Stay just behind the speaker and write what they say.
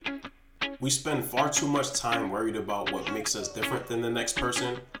We spend far too much time worried about what makes us different than the next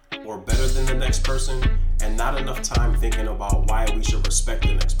person or better than the next person, and not enough time thinking about why we should respect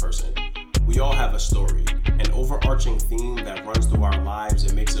the next person. We all have a story, an overarching theme that runs through our lives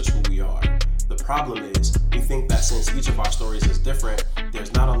and makes us who we are. The problem is, we think that since each of our stories is different,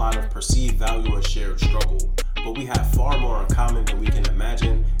 there's not a lot of perceived value and shared struggle. But we have far more in common than we can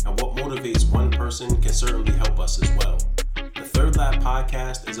imagine, and what motivates one person can certainly help us as well. The Third Lap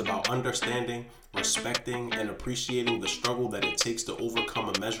podcast is about understanding, respecting, and appreciating the struggle that it takes to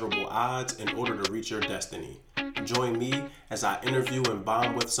overcome immeasurable odds in order to reach your destiny. Join me as I interview and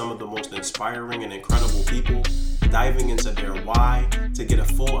bond with some of the most inspiring and incredible people, diving into their why to get a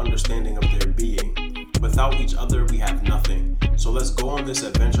full understanding of their being. Without each other, we have nothing. So let's go on this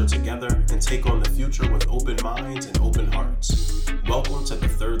adventure together and take on the future with open minds and open hearts. Welcome to the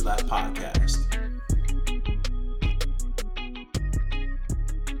Third Lap podcast.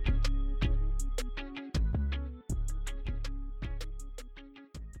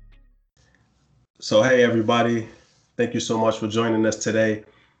 So hey everybody, thank you so much for joining us today.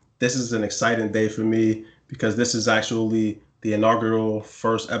 This is an exciting day for me because this is actually the inaugural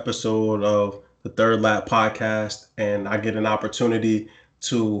first episode of the Third Lap podcast, and I get an opportunity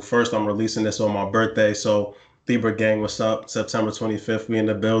to, first I'm releasing this on my birthday, so Libra Gang, what's up? September 25th, we in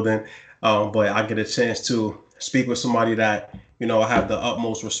the building, but I get a chance to speak with somebody that, you know, I have the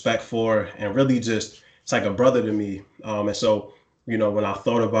utmost respect for, and really just, it's like a brother to me, and so, you know, when I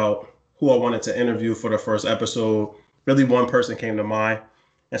thought about who I wanted to interview for the first episode, really one person came to mind.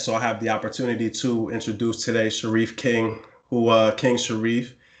 And so I have the opportunity to introduce today Sharif King, King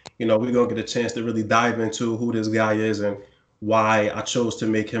Sharif. You know, we're going to get a chance to really dive into who this guy is and why I chose to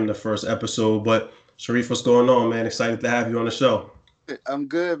make him the first episode. But Sharif, what's going on, man? Excited to have you on the show. I'm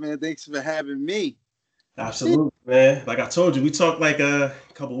good, man. Thanks for having me. Absolutely, man. Like I told you, we talked like a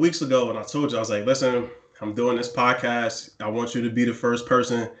couple of weeks ago, and I told you, I was like, listen, I'm doing this podcast. I want you to be the first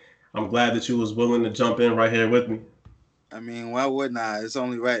person. I'm glad that you was willing to jump in right here with me. I mean, why wouldn't I? It's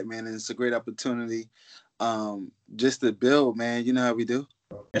only right, man. And it's a great opportunity just to build, man. You know how we do.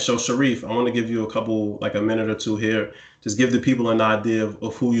 And so, Sharif, I want to give you a couple, like a minute or two here. Just give the people an idea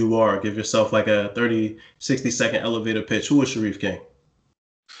of who you are. Give yourself like a 30, 60-second elevator pitch. Who is Sharif King?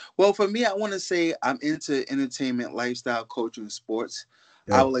 Well, for me, I want to say I'm into entertainment, lifestyle, culture, and sports.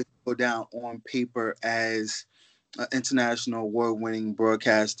 Yeah. I would like to go down on paper as an international award-winning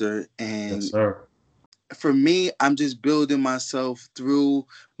broadcaster. And Yes, sir. For me, I'm just building myself through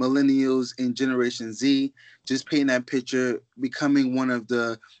millennials and Generation Z, just painting that picture, becoming one of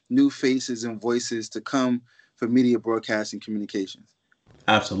the new faces and voices to come for media broadcasting communications.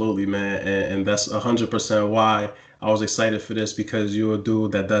 Absolutely, man. And that's 100% why I was excited for this, because you're a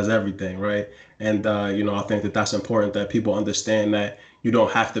dude that does everything, right? And, you know, I think that that's important that people understand that you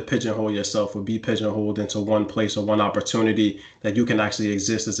don't have to pigeonhole yourself or be pigeonholed into one place or one opportunity, that you can actually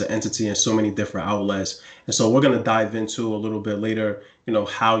exist as an entity in so many different outlets. And so we're going to dive into a little bit later, you know,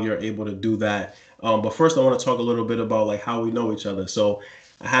 how you're able to do that. But first, I want to talk a little bit about like how we know each other. So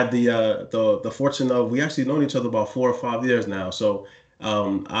I had the fortune of, we actually known each other about 4 or 5 years now. So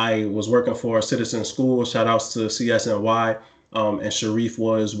I was working for a citizen school, shout outs to CSNY, and Sharif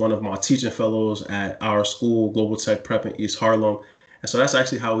was one of my teaching fellows at our school, Global Tech Prep in East Harlem. And so that's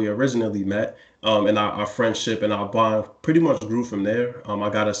actually how we originally met, and our friendship and our bond pretty much grew from there. I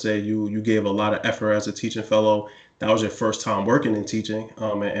gotta say, you gave a lot of effort as a teaching fellow. That was your first time working in teaching,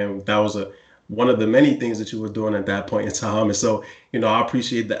 and that was one of the many things that you were doing at that point in time. And so, you know, I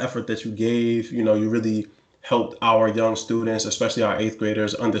appreciate the effort that you gave. You know, you really helped our young students, especially our 8th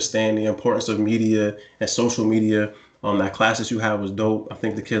graders, understand the importance of media and social media. That class that you had was dope. I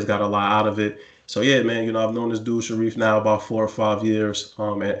think the kids got a lot out of it. So yeah, man, you know, I've known this dude Sharif now about 4 or 5 years,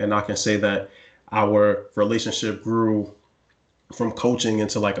 and I can say that our relationship grew from coaching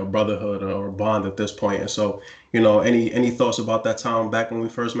into like a brotherhood or a bond at this point. And so, you know, any thoughts about that time back when we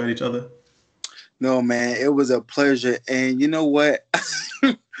first met each other? No, man, it was a pleasure. And you know what?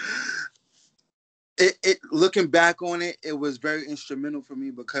 It looking back on it, it was very instrumental for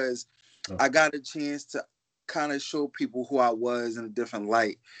me because I got a chance to kind of show people who I was in a different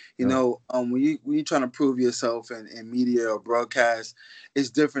light. You know, when you're trying to prove yourself in media or broadcast,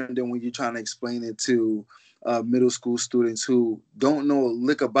 it's different than when you're trying to explain it to middle school students who don't know a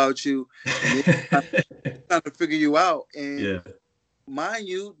lick about you and they're trying to figure you out. And mind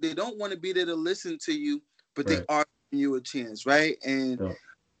you, they don't want to be there to listen to you, but they are giving you a chance, right? And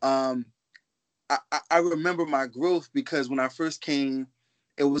I remember my growth because when I first came,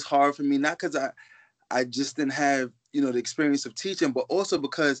 it was hard for me, not because I just didn't have, you know, the experience of teaching, but also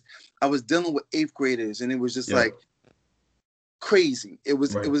because I was dealing with 8th graders and it was just like crazy. It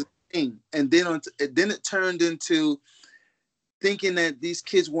was thing. And then it turned into thinking that these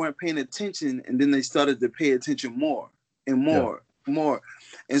kids weren't paying attention, and then they started to pay attention more and Yeah. more.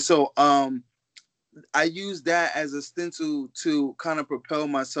 And so I used that as a stencil to kind of propel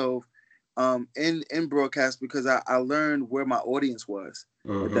myself in broadcast, because I learned where my audience was.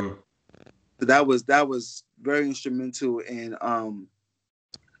 Mm-hmm. That was very instrumental, and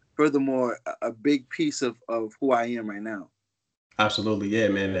furthermore a big piece of who I am right now. Absolutely, yeah,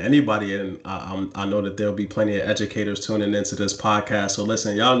 man. Anybody, and I know that there'll be plenty of educators tuning into this podcast. So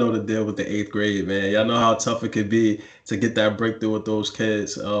listen, y'all know the deal with the eighth grade, man. Y'all know how tough it could be to get that breakthrough with those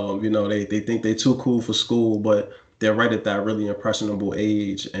kids. They think they too cool for school, but they're right at that really impressionable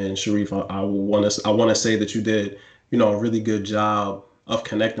age. And Sharif, I want to say that you did, a really good job of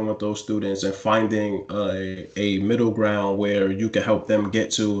connecting with those students and finding a middle ground where you can help them get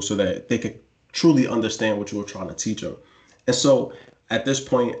to, so that they could truly understand what you were trying to teach them. And so at this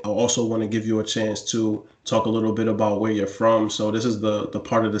point, I also want to give you a chance to talk a little bit about where you're from. So this is the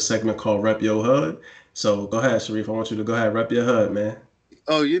part of the segment called Rep Your Hood. So go ahead, Sharif. I want you to go ahead, rep your hood, man.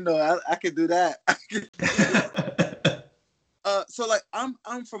 Oh, I can do that. I can do that. So like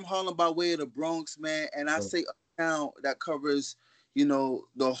I'm from Harlem by way of the Bronx, man, and I say a town that covers,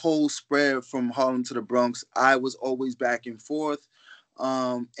 the whole spread from Harlem to the Bronx. I was always back and forth.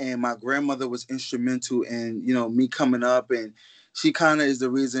 And my grandmother was instrumental in, me coming up, and she kind of is the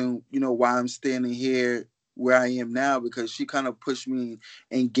reason, why I'm standing here where I am now, because she kind of pushed me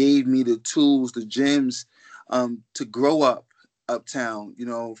and gave me the tools, the gems, to grow up uptown,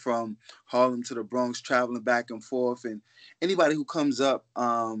 from Harlem to the Bronx, traveling back and forth. And anybody who comes up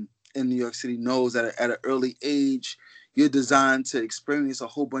in New York City knows that at an early age, you're designed to experience a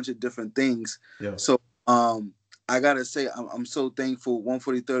whole bunch of different things. Yeah. So I gotta say, I'm so thankful.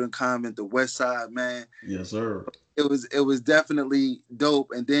 143rd and Convent, the West Side, man. Yes, sir. It was definitely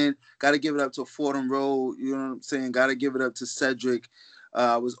dope. And then got to give it up to Fordham Road. You know what I'm saying? Got to give it up to Cedric.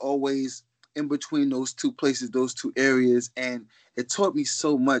 I was always in between those two places, those two areas, and it taught me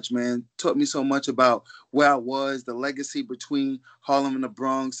so much, man. Taught me so much about where I was, the legacy between Harlem and the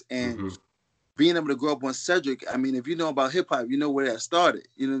Bronx, and Mm-hmm. being able to grow up on Cedric. I mean, if you know about hip hop, you know where that started.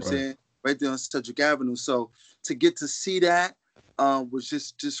 You know what I'm Right. saying? Right there on Cedric Avenue. So to get to see that was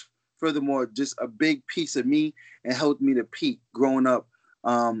just furthermore just a big piece of me, and helped me to peak growing up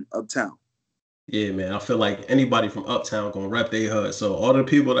uptown. Yeah, man. I feel like anybody from Uptown gonna rep their hood. So all the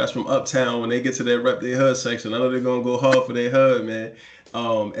people that's from Uptown, when they get to their rep their hood section, I know they're gonna go hard for their hood, man.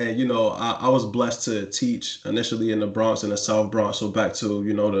 And I was blessed to teach initially in the Bronx and the South Bronx. So back to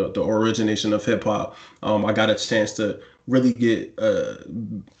the origination of hip hop. I got a chance to really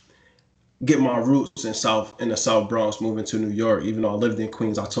get my roots in the South Bronx, moving to New York. Even though I lived in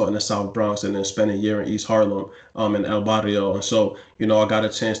Queens, I taught in the South Bronx and then spent a year in East Harlem, in El Barrio. And so, I got a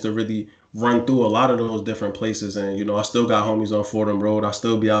chance to really run through a lot of those different places. And I still got homies on Fordham Road. I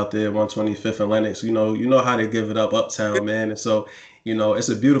still be out there 125th and Lenox. You know how they give it up uptown, man. And so, it's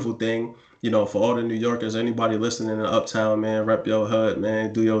a beautiful thing. For all the New Yorkers, anybody listening in Uptown, man, rep your hood,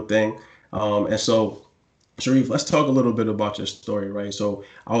 man, do your thing. And so Sharif, let's talk a little bit about your story, right? So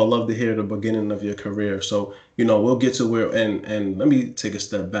I would love to hear the beginning of your career. So, we'll get to where, and let me take a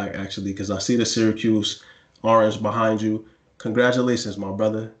step back actually, because I see the Syracuse orange behind you. Congratulations, my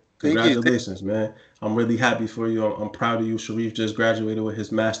brother. Thank you. Congratulations, man. I'm really happy for you. I'm proud of you. Sharif just graduated with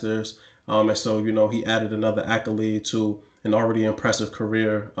his master's. And so, he added another accolade to an already impressive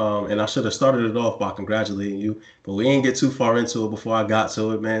career. And I should have started it off by congratulating you, but we ain't get too far into it before I got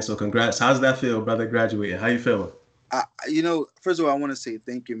to it, man. So congrats. How's that feel, brother, graduating? How you feeling? First of all, I want to say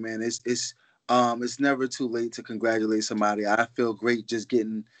thank you, man. It's never too late to congratulate somebody. I feel great just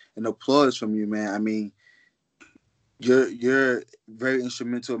getting an applause from you, man. I mean, you're very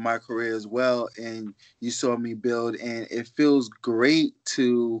instrumental in my career as well, and you saw me build, and it feels great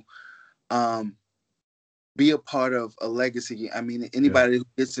to um, be a part of a legacy. I mean, Yeah. anybody who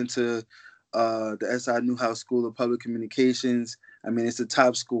gets into the SI Newhouse School of Public Communications, I mean, it's the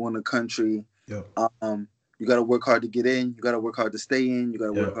top school in the country. Yep. You got to work hard to get in. You got to work hard to stay in. You got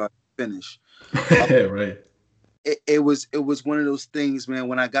to work Yep. hard to finish. Right. It was one of those things, man.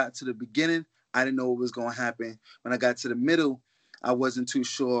 When I got to the beginning, I didn't know what was going to happen. When I got to the middle, I wasn't too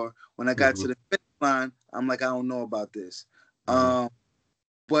sure. When I got Mm-hmm. to the finish line, I'm like, I don't know about this. Mm-hmm.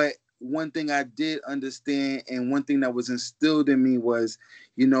 But one thing I did understand, and one thing that was instilled in me was,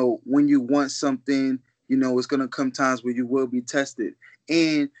 when you want something, it's gonna come times where you will be tested,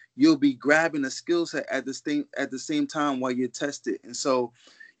 and you'll be grabbing a skill set at the same time while you're tested. And so,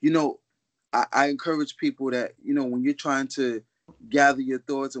 you know, I encourage people that when you're trying to gather your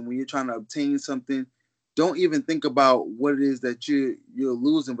thoughts and when you're trying to obtain something, don't even think about what it is that you're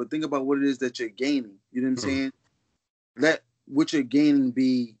losing, but think about what it is that you're gaining. You know what I'm Hmm. saying? Let what you're gaining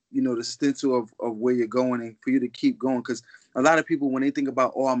be, the stencil of where you're going, and for you to keep going. Because a lot of people, when they think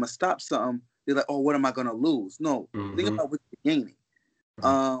about, oh, I'm gonna stop something, they're like, oh, what am I gonna lose? No, think Hmm. about what you're gaining.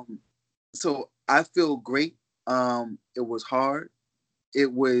 Um, so I feel great. It was hard.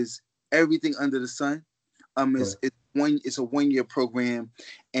 It was everything under the sun. Right. It's a 1 year program,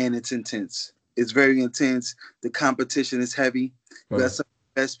 and it's intense. It's very intense. The competition is heavy. You got Right. some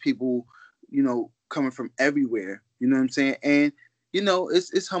of the best people, coming from everywhere. You know what I'm saying? And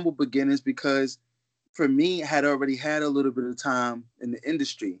it's humble beginnings because for me, I had already had a little bit of time in the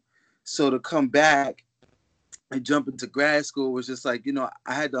industry, so to come back and jump into grad school was just like,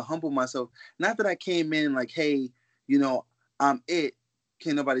 I had to humble myself. Not that I came in like, hey, you know, I'm it.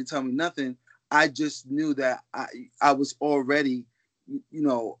 Can't nobody tell me nothing. I just knew that I was already, you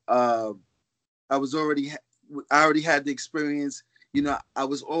know, uh, I was already, I already had the experience. I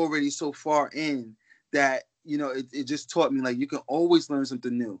was already so far in that, it just taught me like you can always learn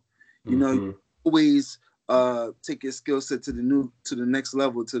something new. You Hmm. always take your skill set to the next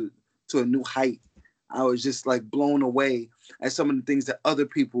level, to a new height. I was just like blown away at some of the things that other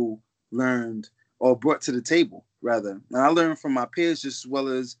people learned or brought to the table, rather. And I learned from my peers just as well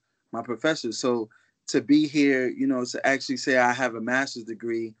as my professors. So to be here, to actually say I have a master's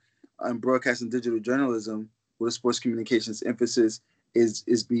degree in broadcast and digital journalism with a sports communications emphasis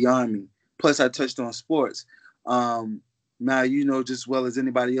is beyond me. Plus, I touched on sports. Now, just as well as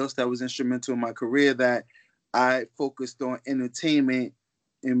anybody else that was instrumental in my career that I focused on entertainment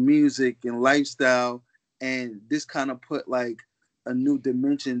and music and lifestyle, and this kind of put like a new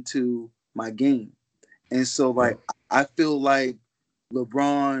dimension to my game. And so, Right. like, I feel like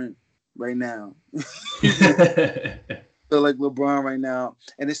LeBron right now. Feel like LeBron right now,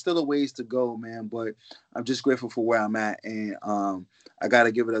 and it's still a ways to go, man. But I'm just grateful for where I'm at, and I got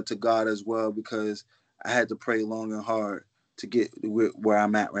to give it up to God as well because I had to pray long and hard to get where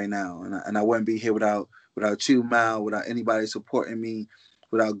I'm at right now, and I wouldn't be here without you, Mal, without anybody supporting me,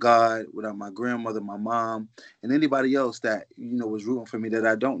 without God, without my grandmother, my mom, and anybody else that was rooting for me that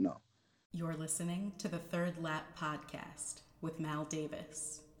I don't know. You're listening to the Third Lap Podcast with Mal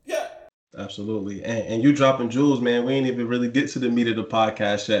Davis. Absolutely. And you dropping jewels, man. We ain't even really get to the meat of the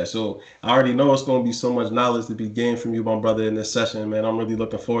podcast yet. So I already know it's going to be so much knowledge to be gained from you, my brother, in this session, man. I'm really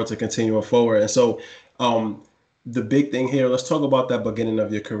looking forward to continuing forward. And so, um, the big thing here, let's talk about that beginning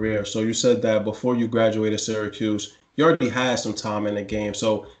of your career. So you said that before you graduated Syracuse, you already had some time in the game.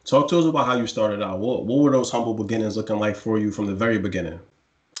 So talk to us about how you started out. What were those humble beginnings looking like for you from the very beginning?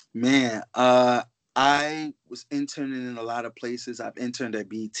 Man, I was interning in a lot of places. I've interned at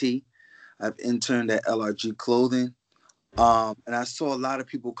BT. I've interned at LRG Clothing. And I saw a lot of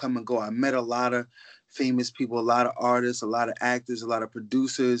people come and go. I met a lot of famous people, a lot of artists, a lot of actors, a lot of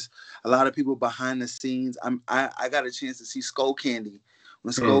producers, a lot of people behind the scenes. I got a chance to see Skull Candy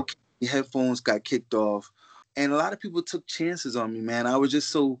when Hmm. Skull Candy headphones got kicked off. And a lot of people took chances on me, man. I was just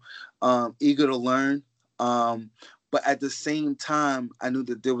so eager to learn. But at the same time, I knew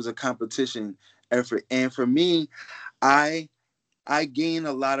that there was a competition effort. And for me, I I gained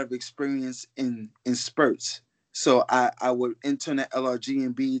a lot of experience in spurts. So I would intern at LRG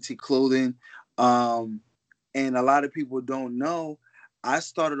and BET Clothing, um, and a lot of people don't know. I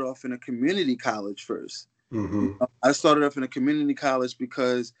started off in a community college first. Mm-hmm. I started off in a community college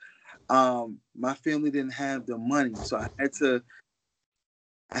because my family didn't have the money, so I had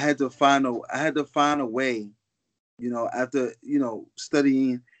to find a way. After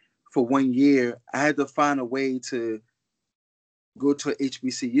studying for 1 year, I had to find a way to go to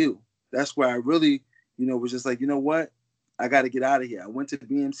HBCU. That's where I really, was just like, you know what? I got to get out of here. I went to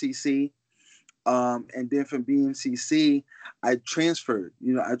BMCC, and then from BMCC, I transferred.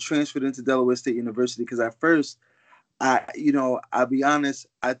 I transferred into Delaware State University because at first, I'll be honest,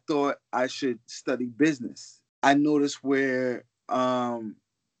 I thought I should study business. I noticed where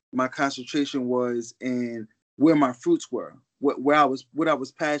my concentration was in where my fruits were, what I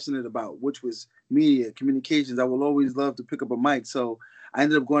was passionate about, which was media, communications. I will always love to pick up a mic. So I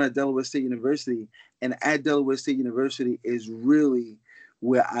ended up going to Delaware State University, and at Delaware State University is really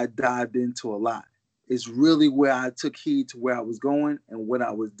where I dived into a lot. It's really where I took heed to where I was going and what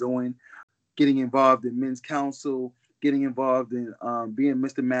I was doing, getting involved in men's council, getting involved in being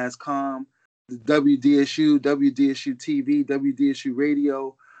Mr. Mass Comm, the WDSU, WDSU TV, WDSU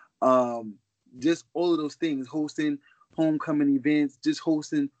radio, um, just all of those things, hosting homecoming events, just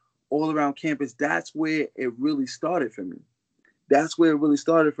hosting all around campus. That's where it really started for me. that's where it really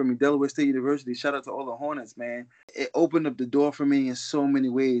started for me. Delaware State University. Shout out to all the Hornets, man. It opened up the door for me in so many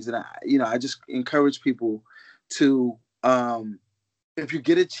ways, and I just encourage people to, if you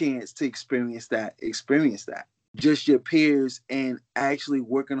get a chance to experience that, experience that. Just your peers and actually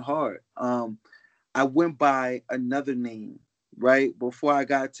working hard. I went by another name, right? Before I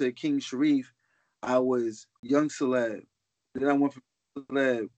got to King Sharif, I was Young Celeb. Then I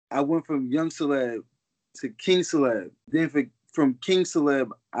went from Young Celeb to King Celeb. Then from King Celeb,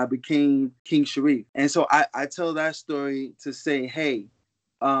 I became King Sharif. And so I tell that story to say, hey,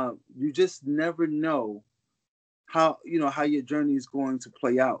 you just never know how your journey is going to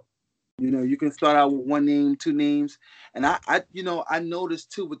play out. You can start out with one name, two names, and I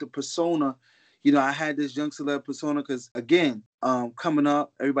noticed too with the persona. I had this young celeb persona because again, coming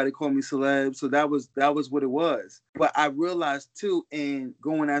up, everybody called me celeb, so that was what it was. But I realized too, in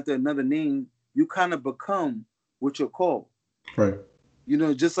going after another name, you kind of become what you're called. Right.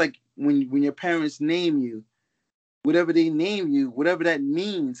 Just like when your parents name you, whatever they name you, whatever that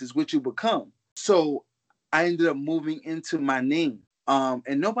means is what you become. So I ended up moving into my name.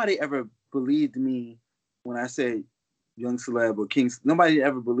 And nobody ever believed me when I said Young Celeb or King. Nobody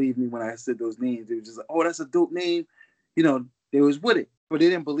ever believed me when I said those names. They were just like, oh, that's a dope name. They was with it, but they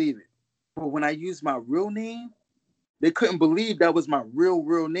didn't believe it. But when I used my real name, they couldn't believe that was my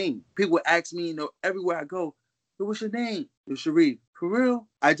real name. People would ask me, everywhere I go, hey, what's your name? It's Sharif. For real?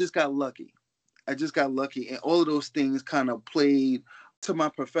 I just got lucky. And all of those things kind of played to my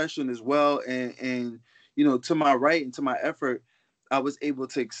profession as well, and to my right and to my effort, I was able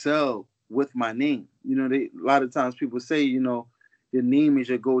to excel with my name. A lot of times people say, your name is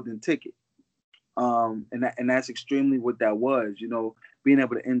your golden ticket, and that's extremely what that was. Being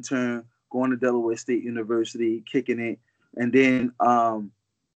able to intern, going to Delaware State University, kicking it, and then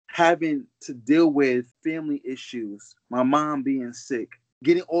having to deal with family issues, my mom being sick,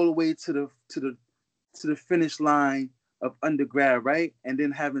 getting all the way to the finish line of undergrad, right? And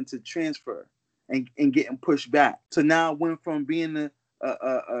then having to transfer and getting pushed back. So now I went from being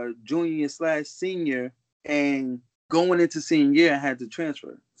a junior/senior and going into senior year, I had to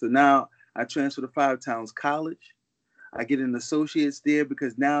transfer. So now I transfer to Five Towns College. I get an associate's there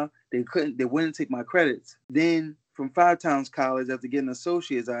because now they wouldn't take my credits. Then from Five Towns College, after getting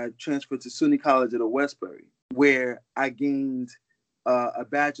associates, I transferred to SUNY College at Westbury, where I gained a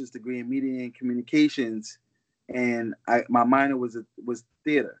bachelor's degree in media and communications, and my minor was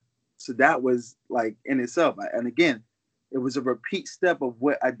theater. So that was like in itself. And again, it was a repeat step of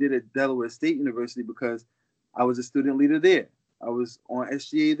what I did at Delaware State University because I was a student leader there. I was on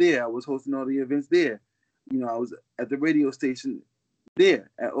SGA there. I was hosting all the events there. I was at the radio station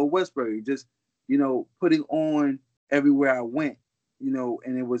there at Old Westbury, just putting on everywhere I went.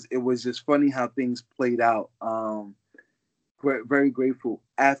 And it was just funny how things played out. Very grateful.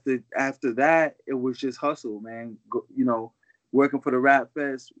 After that, it was just hustle, man. Working for the Rap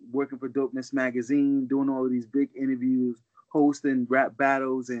Fest, working for Dopeness Magazine, doing all of these big interviews, hosting rap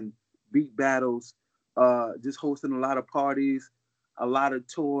battles and beat battles, just hosting a lot of parties, a lot of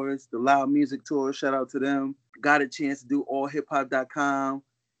tours, the Loud Music Tour, shout out to them. Got a chance to do allhiphop.com,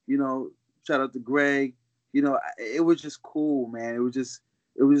 shout out to Greg. It was just cool, man. It was just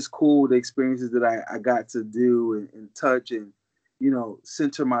cool, the experiences that I got to do and touch and,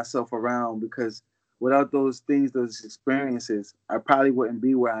 center myself around, because without those things, those experiences, I probably wouldn't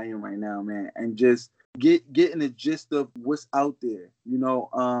be where I am right now, man. And just getting the gist of what's out there,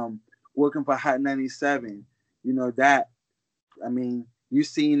 working for Hot 97, you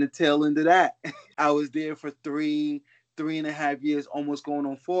seen the tail end of that. I was there for 3.5 years, almost going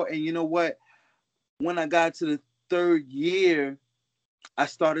on 4. And you know what? When I got to the 3rd year, I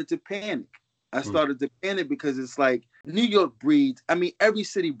started to panic. Because it's like New York breeds. Every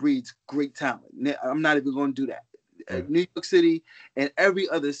city breeds great talent. I'm not even going to do that. Right. New York City and every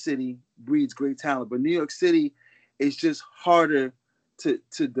other city breeds great talent, but New York City is just harder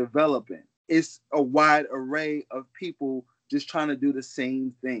to develop in. It's a wide array of people just trying to do the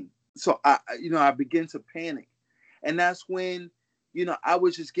same thing. So I begin to panic, and that's when I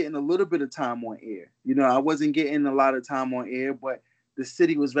was just getting a little bit of time on air. I wasn't getting a lot of time on air, but the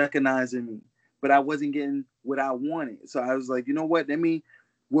city was recognizing me. But I wasn't getting what I wanted. So I was like, you know what? Let me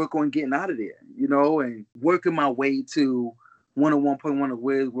work on getting out of there, and working my way to 101.1 of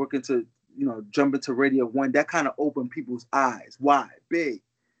Wiz, working to, jump into Radio 1. That kind of opened people's eyes wide, big,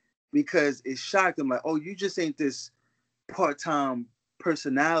 because it shocked them. Like, oh, you just ain't this part-time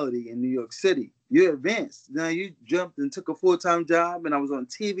personality in New York City. You're advanced. Now you jumped and took a full-time job, and I was on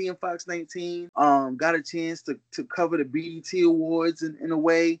TV in Fox 19. Got a chance to cover the BET Awards in a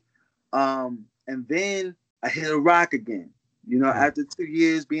way. And then I hit a rock again. You know, after 2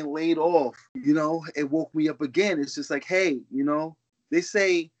 years being laid off, you know, it woke me up again. It's just like, hey, you know, they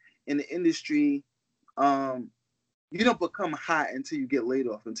say in the industry, you don't become hot until you get laid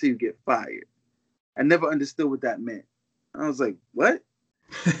off, until you get fired. I never understood what that meant. I was like, what?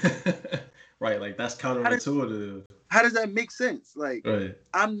 Right, like that's How does, counterintuitive. how does that make sense? Like, Right,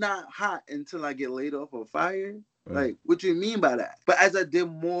 I'm not hot until I get laid off or fired. right. Like, what do you mean by that? But as I did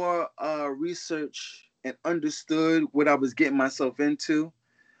more research and understood what I was getting myself into,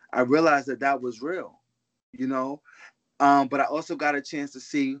 I realized that that was real, you know. But I also got a chance to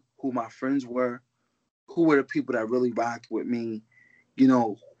see who my friends who were the people that really rocked with me, you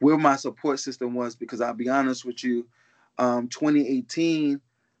know, where my support system was. Because I'll be honest with you, 2018,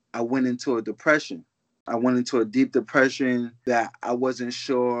 I went into a depression. I went into a deep depression that I wasn't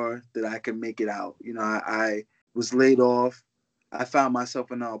sure that I could make it out. You know, I was laid off. I found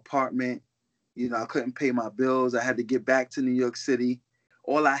myself in an apartment. You know, I couldn't pay my bills. I had to get back to New York City.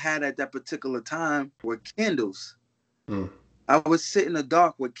 All I had at that particular time were candles. Mm. I would sit in the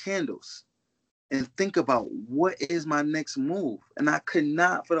dark with candles and think about what is my next move. And I could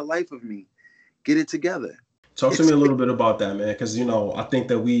not, for the life of me, get it together. Talk to me It's a little bit about that, man, because I think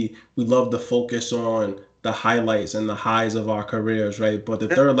that we love to focus on the highlights and the highs of our careers, right? But the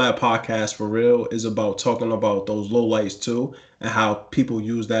Third Lab podcast for real is about talking about those low lights too, and how people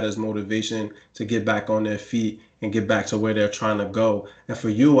use that as motivation to get back on their feet and get back to where they're trying to go. And for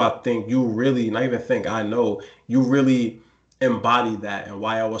you, I think you really, not even think, I know you really embody that, and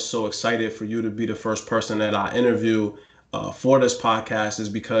why I was so excited for you to be the first person that I interview for this podcast is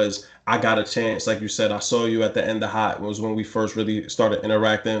because I got a chance. Like you said, I saw you at the end of Hot. It was when we first really started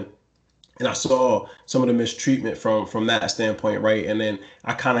interacting, and I saw some of the mistreatment from that standpoint, right? And then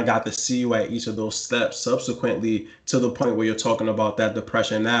I kind of got to see you at each of those steps subsequently to the point where you're talking about that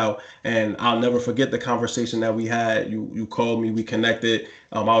depression now. And I'll never forget the conversation that we had. You called me, we connected.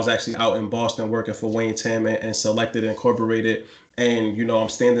 I was actually out in Boston working for Wayne Tam and Selected Incorporated. And I'm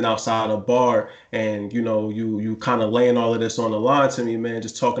standing outside a bar, and you kind of laying all of this on the line to me, man,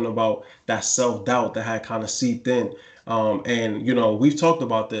 just talking about that self-doubt that had kind of seeped in. And we've talked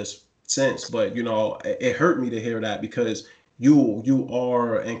about this since, but it hurt me to hear that, because you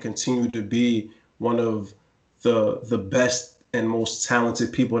are and continue to be one of the best and most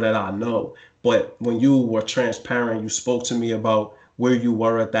talented people that I know. But when you were transparent, you spoke to me about where you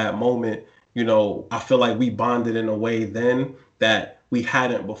were at that moment. I feel like we bonded in a way then that we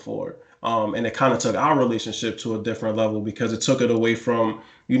hadn't before. And it kind of took our relationship to a different level, because it took it away from,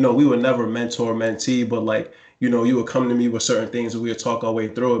 we were never mentor mentee, but like, you would come to me with certain things and we would talk our way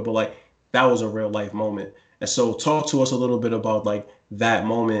through it. But like, that was a real life moment. And so talk to us a little bit about like that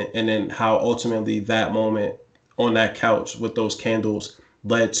moment, and then how ultimately that moment on that couch with those candles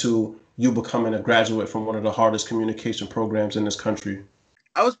led to you becoming a graduate from one of the hardest communication programs in this country.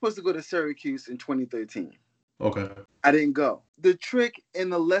 I was supposed to go to Syracuse in 2013. Okay. I didn't go. The trick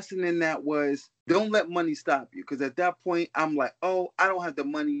and the lesson in that was, don't let money stop you. Because at that point, I'm like, oh, I don't have the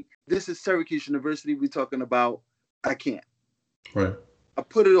money. This is Syracuse University we're talking about. I can't. Right. I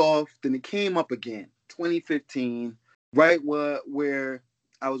put it off. Then it came up again, 2015, right where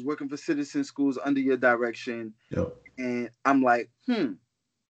I was working for Citizen Schools under your direction. Yep. And I'm like,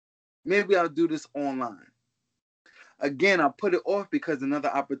 maybe I'll do this online. Again, I put it off because another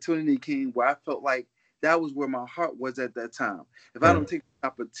opportunity came where I felt like that was where my heart was at that time. If I don't take the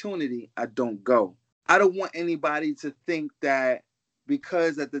opportunity, I don't go. I don't want anybody to think that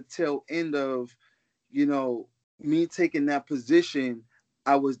because at the tail end of, me taking that position,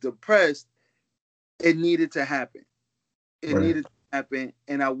 I was depressed. It needed to happen. It Right. needed to happen.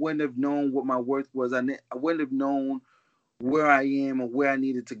 And I wouldn't have known what my worth was. I wouldn't have known where I am and where I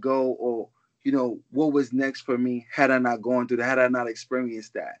needed to go, or, what was next for me had I not gone through that, had I not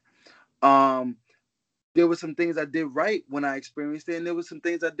experienced that. There were some things I did right when I experienced it, and there were some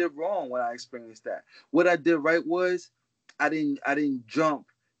things I did wrong when I experienced that. What I did right was I didn't jump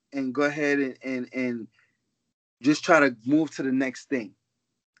and go ahead and just try to move to the next thing.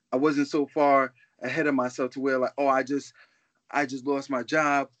 I wasn't so far ahead of myself to where like, oh, I just lost my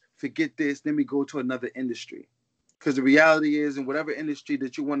job. Forget this. Let me go to another industry. Because the reality is, in whatever industry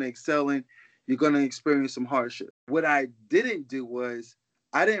that you want to excel in, you're going to experience some hardship. What I didn't do was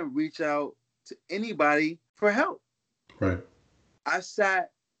I didn't reach out to anybody for help. Right. I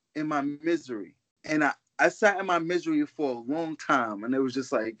sat in my misery, and I sat in my misery for a long time. And it was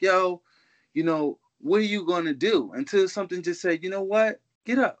just like, yo, what are you going to do? Until something just said, you know what?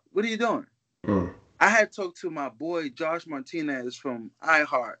 Get up. What are you doing? I had talked to my boy, Josh Martinez from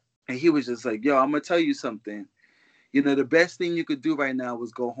iHeart, and he was just like, yo, I'm going to tell you something. The best thing you could do right now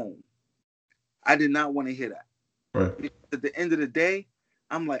was go home. I did not want to hear that. Right. Because at the end of the day,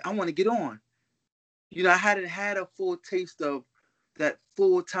 I'm like, I want to get on. I hadn't had a full taste of that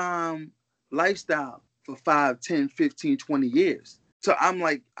full-time lifestyle for 5, 10, 15, 20 years. So I'm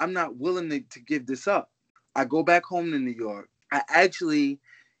like, I'm not willing to give this up. I go back home to New York. I actually,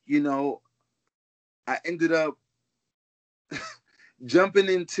 you know, I ended up jumping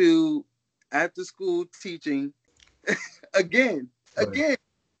into after school teaching again, Right. again,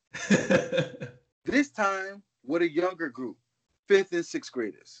 this time with a younger group, fifth and sixth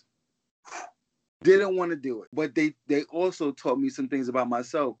graders. Didn't want to do it, but they also taught me some things about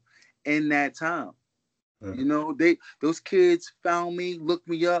myself in that time. Right. Those kids found me, looked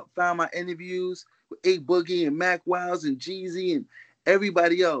me up, found my interviews with A Boogie and Mac Wiles and Jeezy and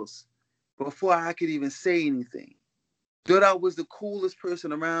everybody else before I could even say anything. Thought I was the coolest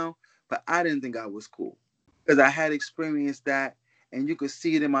person around, but I didn't think I was cool because I had experienced that, and you could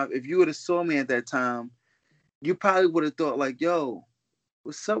see it in my. If you would have saw me at that time, you probably would have thought like, "Yo,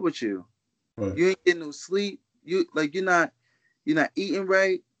 what's up with you? Right. You ain't getting no sleep. You're not eating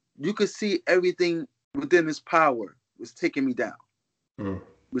right." You could see everything within his power was taking me down. Mm.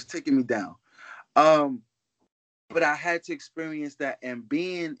 Was taking me down. Um, but I had to experience that, and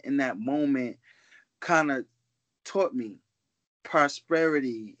being in that moment kind of taught me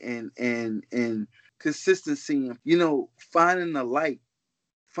prosperity and consistency, and finding the light,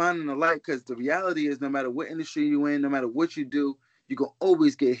 because the reality is no matter what industry you in, no matter what you do, you're gonna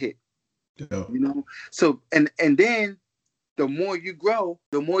always get hit. Yeah. So and then the more you grow,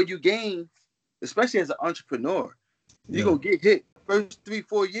 the more you gain, especially as an entrepreneur. You're Yeah. gonna get hit. First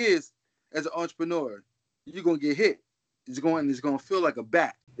 3-4 years as an entrepreneur, you're gonna get hit. It's gonna feel like a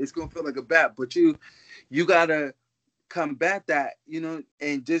bat. It's gonna feel like a bat, but you gotta combat that,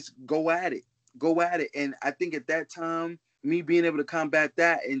 and just go at it. Go at it. And I think at that time, me being able to combat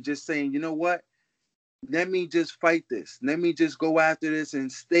that and just saying, you know what? Let me just fight this. Let me just go after this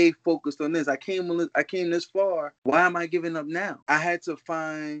and stay focused on this. I came this far. Why am I giving up now? I had to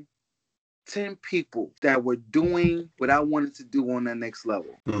find 10 people that were doing what I wanted to do on that next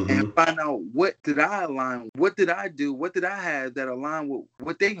level and Mm-hmm. find out what did I align, what did I do, what did I have that aligned with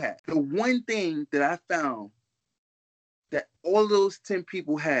what they had. The one thing that I found that all those 10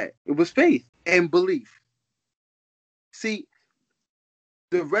 people had, it was faith and belief. See,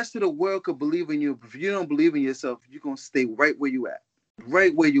 the rest of the world could believe in you, but if you don't believe in yourself, you're going to stay right where you at.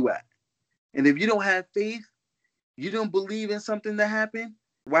 Right where you at. And if you don't have faith, you don't believe in something that happened,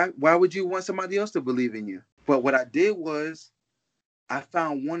 why would you want somebody else to believe in you? But what I did was I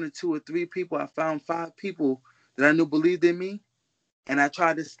found one or two or three people, I found 5 people that I knew believed in me, and I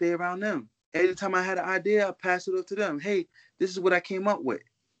tried to stay around them. Every time I had an idea, I passed it up to them. Hey, this is what I came up with.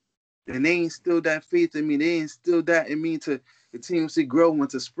 And they instilled that faith in me. They instilled that in me to continuously grow and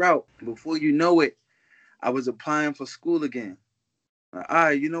to sprout. Before you know it, I was applying for school again. All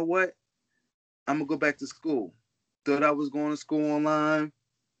right, you know what? I'm going to go back to school. Thought I was going to school online.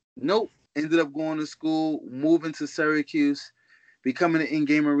 Nope. Ended up going to school, moving to Syracuse, becoming an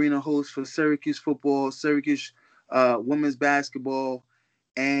in-game arena host for Syracuse football, Syracuse women's basketball.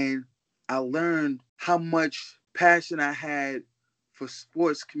 And I learned how much passion I had for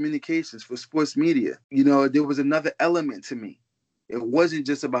sports communications, for sports media. There was another element to me. It wasn't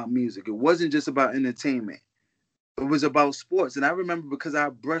just about music. It wasn't just about entertainment. It was about sports. And I remember because I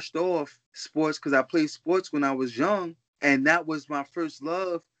brushed off sports because I played sports when I was young, and that was my first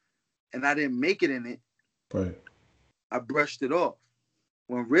love, and I didn't make it in it. Right. I brushed it off.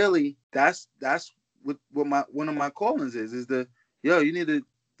 When really that's what my one of my callings is the you need to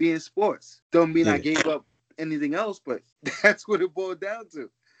be in sports. Don't mean I Yeah. gave up anything else, but that's what it boiled down to.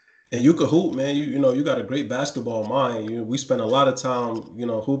 And you could hoop, man. You got a great basketball mind. We spent a lot of time,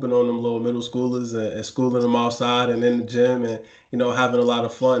 hooping on them little middle schoolers and schooling them outside and in the gym and, having a lot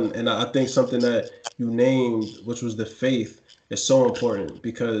of fun. And I think something that you named, which was the faith, is so important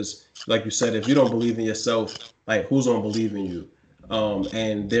because, like you said, if you don't believe in yourself, like who's gonna believe in you?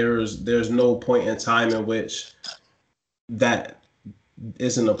 And there's no point in time in which that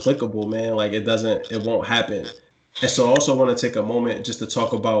isn't applicable, man. Like it won't happen. And so I also want to take a moment just to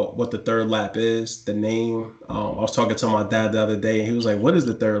talk about what the third lap is, the name. I was talking to my dad the other day, and he was like, "What is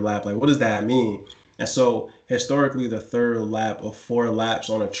the third lap? Like, what does that mean?" And so historically, the third lap of 4 laps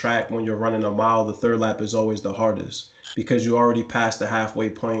on a track when you're running a mile, the third lap is always the hardest because you already passed the halfway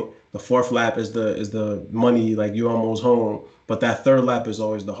point. The fourth lap is the money, like you almost home. But that third lap is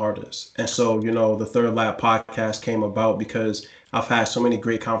always the hardest. And so, the third lap podcast came about because I've had so many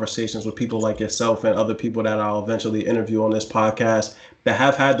great conversations with people like yourself and other people that I'll eventually interview on this podcast that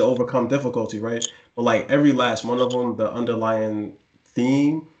have had to overcome difficulty, right? But like every last one of them, the underlying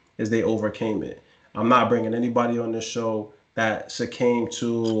theme is they overcame it. I'm not bringing anybody on this show that succumbed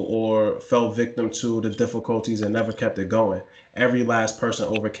to or fell victim to the difficulties and never kept it going. Every last person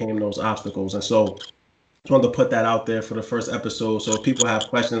overcame those obstacles. And so just wanted to put that out there for the first episode. So if people have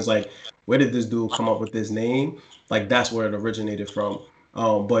questions like, where did this dude come up with this name? Like that's where it originated from.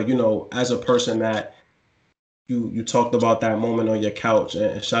 But as a person that you talked about that moment on your couch,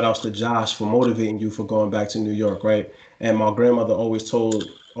 and shout outs to Josh for motivating you for going back to New York, right? And my grandmother always told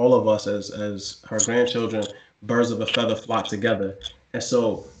all of us as her grandchildren, birds of a feather flock together. And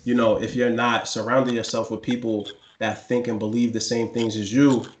so, if you're not surrounding yourself with people that think and believe the same things as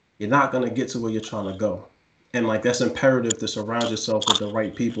you, you're not gonna get to where you're trying to go. And like that's imperative to surround yourself with the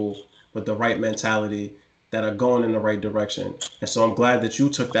right people, with the right mentality that are going in the right direction. And so I'm glad that you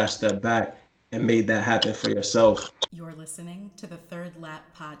took that step back and made that happen for yourself. You're listening to the Third Lap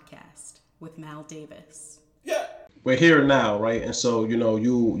Podcast with Mal Davis. We're here now, right? And so,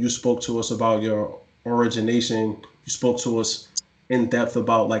 you spoke to us about your origination. You spoke to us in depth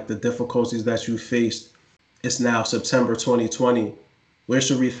about like the difficulties that you faced. It's now September 2020. Where's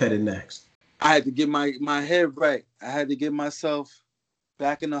Sharif headed next? I had to get my head right. I had to get myself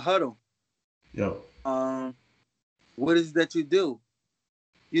back in the huddle. Yo. What is it that you do?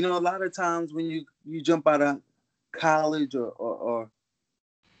 A lot of times when you jump out of college or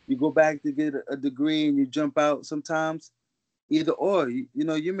you go back to get a degree and you jump out, sometimes either or, you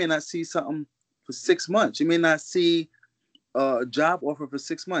may not see something for 6 months. You may not see a job offer for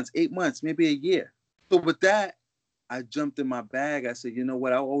 6 months, 8 months, maybe a year. So with that, I jumped in my bag. I said, you know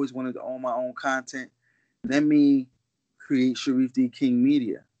what? I always wanted to own my own content. Let me create Sharif D. King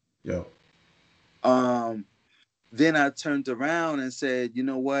Media. Yo. Then I turned around and said, you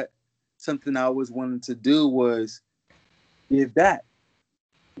know what? Something I always wanted to do was give back.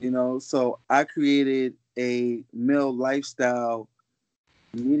 So I created a male lifestyle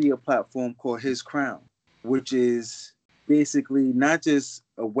media platform called His Crown, which is basically not just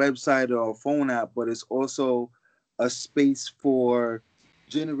a website or a phone app, but it's also a space for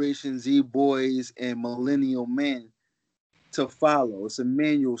Generation Z boys and millennial men to follow. It's a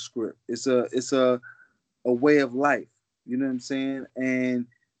manual script. It's a way of life. You know what I'm saying? And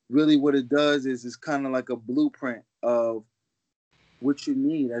really what it does is it's kind of like a blueprint of what you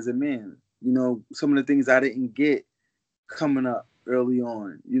need as a man. Some of the things I didn't get coming up early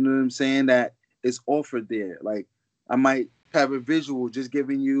on. You know what I'm saying? That is offered there. Like I might have a visual just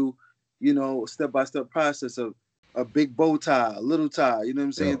giving you, step-by-step process of a big bow tie, a little tie, you know what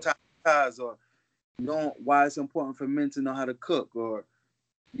I'm saying? Yeah. Ties, or why it's important for men to know how to cook, or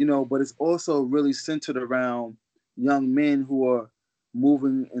but it's also really centered around young men who are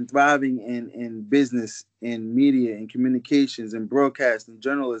moving and thriving in business, in media, and communications, and broadcast and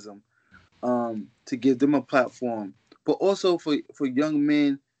journalism, to give them a platform, but also for young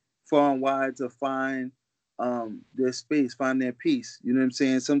men far and wide to find their space, find their peace. You know what I'm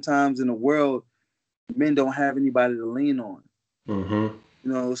saying? Sometimes in the world, men don't have anybody to lean on.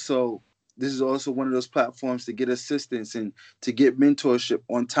 Mm-hmm. So this is also one of those platforms to get assistance and to get mentorship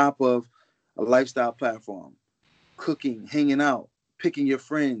on top of a lifestyle platform, cooking, hanging out, picking your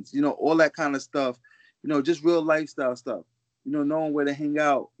friends, all that kind of stuff, just real lifestyle stuff, knowing where to hang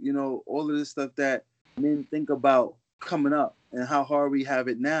out, all of this stuff that men think about coming up and how hard we have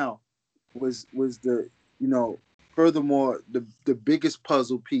it now was the, furthermore, the biggest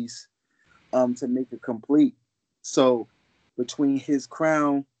puzzle piece to make it complete. So between His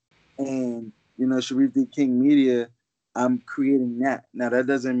Crown and Sharif D. King Media, I'm creating that. Now that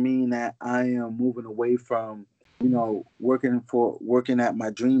doesn't mean that I am moving away from working at my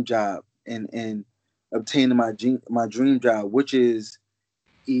dream job and obtaining my dream job, which is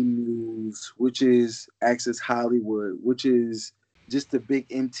E News, which is Access Hollywood, which is just the big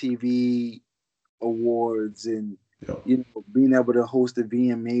MTV awards, and being able to host the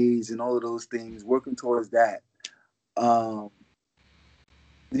VMAs and all of those things, working towards that.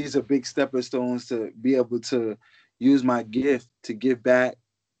 These are big stepping stones to be able to use my gift to give back,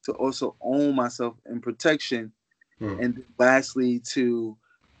 to also own myself in protection, and lastly to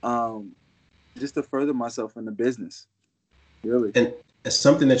just to further myself in the business. Really. And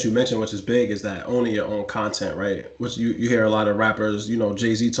something that you mentioned, which is big, is that owning your own content, right? Which you hear a lot of rappers,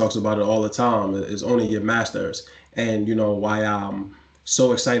 Jay-Z talks about it all the time, is owning your masters. And why I'm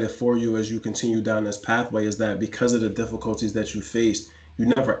so excited for you as you continue down this pathway is that because of the difficulties that you faced, you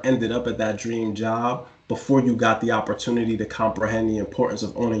never ended up at that dream job before you got the opportunity to comprehend the importance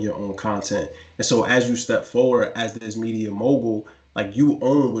of owning your own content. And so as you step forward as this media mogul, like you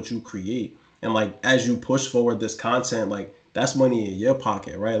own what you create. And like as you push forward this content, like that's money in your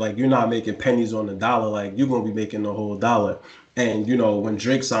pocket, right? Like you're not making pennies on the dollar, like you're gonna be making the whole dollar. And, you know, when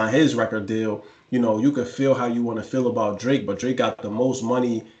Drake signed his record deal, you know, you could feel how you want to feel about Drake, but Drake got the most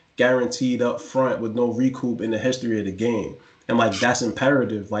money guaranteed up front with no recoup in the history of the game. And like that's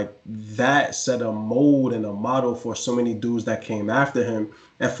imperative. Like that set a mold and a model for so many dudes that came after him.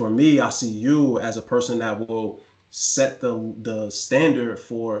 And for me, I see you as a person that will set the standard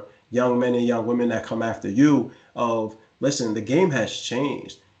for young men and young women that come after you of listen, the game has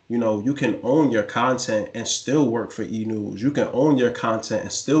changed. You know, you can own your content and still work for E News. You can own your content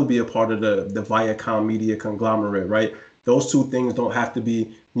and still be a part of the Viacom media conglomerate, right? Those two things don't have to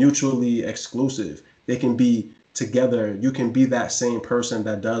be mutually exclusive. They can be together. You can be that same person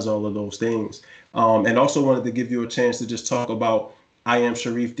that does all of those things. And also wanted to give you a chance to just talk about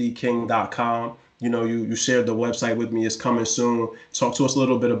IamSharifDKing.com. You know, you shared the website with me. It's coming soon. Talk to us a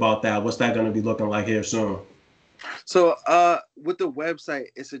little bit about that. What's that going to be looking like here soon? So with the website,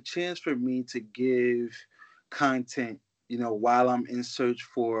 it's a chance for me to give content, you know, while I'm in search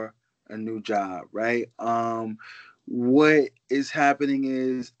for a new job, right? What is happening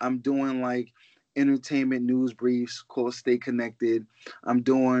is I'm doing like entertainment news briefs called Stay Connected. I'm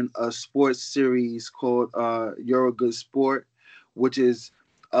doing a sports series called You're a Good Sport, which is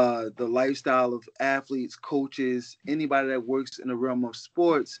the lifestyle of athletes, coaches, anybody that works in the realm of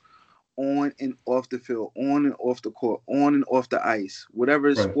sports on and off the field, on and off the court, on and off the ice, whatever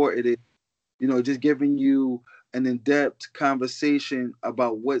Right. sport it is, you know, just giving you an in-depth conversation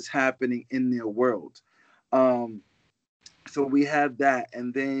about what's happening in their world. Um, so we have that.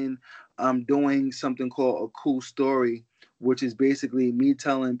 And then I'm doing something called A Cool Story, which is basically me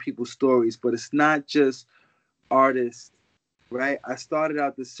telling people stories, but it's not just artists, right? I started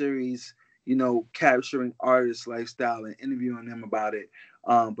out the series, you know, capturing artists' lifestyle and interviewing them about it.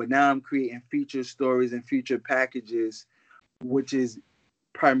 But now I'm creating feature stories and feature packages, which is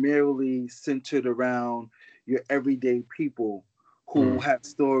primarily centered around your everyday people who Mm. have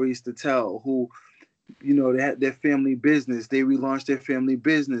stories to tell, who, you know, they had their family business, they relaunched their family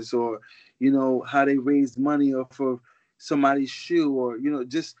business, or, you know, how they raised money off of somebody's shoe, or, you know,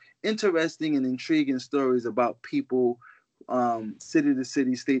 just interesting and intriguing stories about people, city to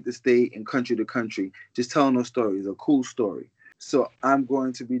city, state to state, and country to country, just telling those stories, a cool story. So I'm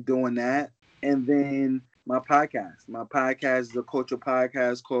going to be doing that. And then my podcast is a culture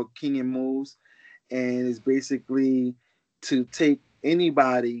podcast called King and Moves, and it's basically to take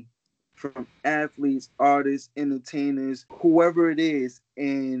anybody from athletes, artists, entertainers, whoever it is,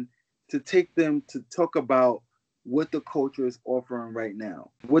 and to take them to talk about what the culture is offering right now,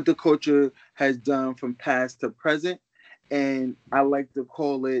 what the culture has done from past to present. And I like to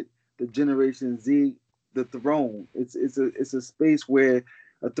call it the Generation Z, the throne. It's a space where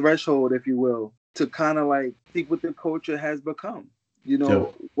a threshold, if you will, to kind of like see what the culture has become. You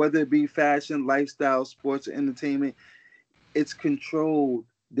know, Yep. whether it be fashion, lifestyle, sports, or entertainment, it's controlled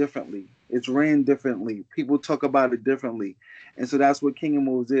differently. It's ran differently. People talk about it differently, and so that's what King of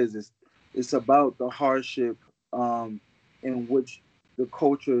Moves is. It's about the hardship in which the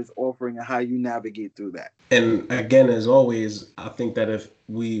culture is offering and how you navigate through that. And again, as always, I think that if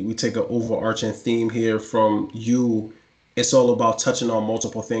we take an overarching theme here from you, it's all about touching on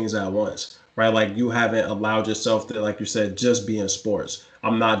multiple things at once, right? Like you haven't allowed yourself to, like you said, just be in sports.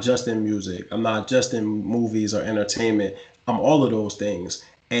 I'm not just in music. I'm not just in movies or entertainment. I'm all of those things.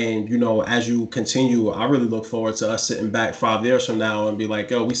 And you know, as you continue, I really look forward to us sitting back 5 years from now and be like,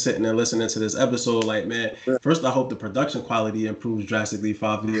 yo, we sitting and listening to this episode. Like, man, first, I hope the production quality improves drastically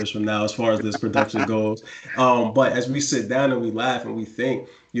 5 years from now as far as this production goes. But as we sit down and we laugh and we think,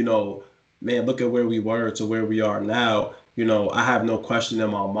 you know, man, look at where we were to where we are now. You know, I have no question in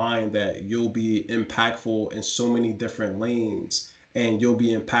my mind that you'll be impactful in so many different lanes and you'll be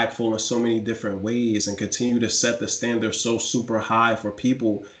impactful in so many different ways and continue to set the standard so super high for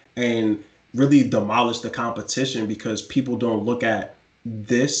people and really demolish the competition because people don't look at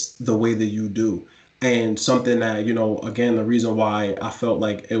this the way that you do. And something that, you know, again, the reason why I felt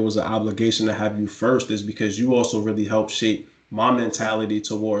like it was an obligation to have you first is because you also really helped shape my mentality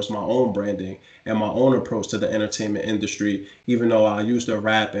towards my own branding and my own approach to the entertainment industry. Even though I used to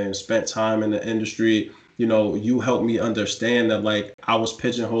rap and spent time in the industry, you know, you helped me understand that like I was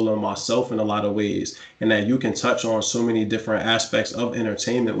pigeonholing myself in a lot of ways and that you can touch on so many different aspects of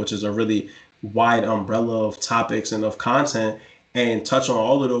entertainment, which is a really wide umbrella of topics and of content and touch on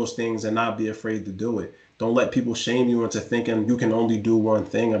all of those things and not be afraid to do it. Don't let people shame you into thinking you can only do one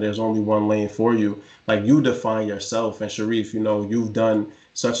thing or there's only one lane for you. Like you define yourself. And Sharif, you know, you've done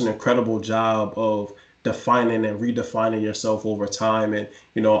such an incredible job of defining and redefining yourself over time. And,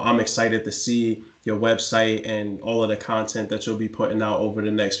 you know, I'm excited to see your website and all of the content that you'll be putting out over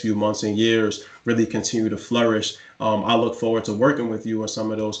the next few months and years really continue to flourish. I look forward to working with you on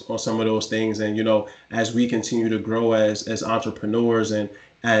some of those things. And, you know, as we continue to grow as entrepreneurs and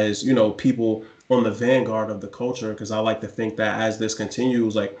as, you know, people on the vanguard of the culture, because I like to think that as this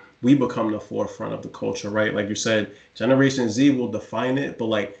continues, like we become the forefront of the culture, right? Like you said, Generation Z will define it, but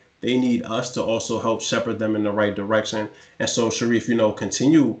like they need us to also help shepherd them in the right direction. And so, Sharif, you know,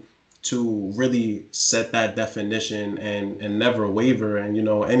 continue to really set that definition and never waver. And, you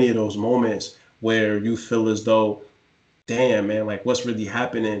know, any of those moments where you feel as though, damn, man, like what's really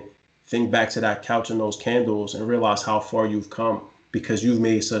happening, think back to that couch and those candles and realize how far you've come because you've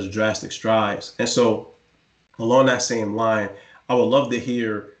made such drastic strides. And so, along that same line, I would love to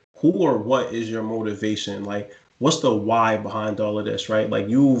hear who or what is your motivation? Like, what's the why behind all of this, right? Like,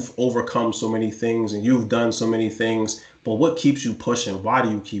 you've overcome so many things and you've done so many things, but what keeps you pushing? Why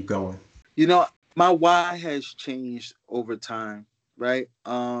do you keep going? You know, my why has changed over time, right?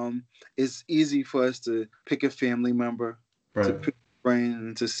 It's easy for us to pick a family member, to Right. pick a friend,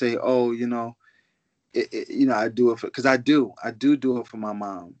 and to say, oh, you know, you know, I do it for, because I do do it for my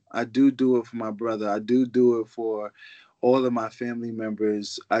mom. I do it for my brother. I do it for all of my family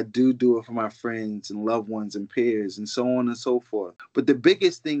members. I do it for my friends and loved ones and peers and so on and so forth. But the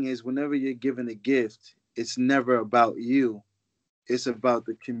biggest thing is whenever you're given a gift, it's never about you. It's about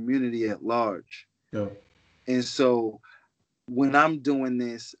the community at large. Yeah. And so when I'm doing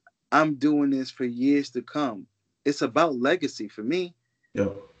this for years to come. It's about legacy for me. Yeah.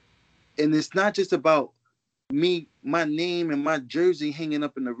 And it's not just about me, my name and my jersey hanging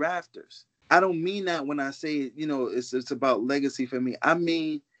up in the rafters. I don't mean that when I say, you know, it's about legacy for me. I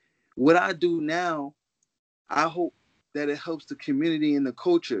mean, what I do now, I hope that it helps the community and the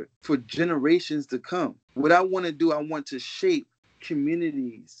culture for generations to come. What I want to do, I want to shape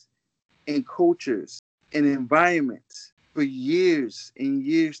communities and cultures and environments for years and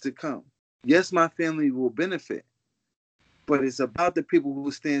years to come. Yes, my family will benefit, but it's about the people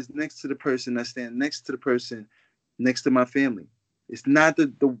who stands next to the person that stand next to the person next to my family. It's not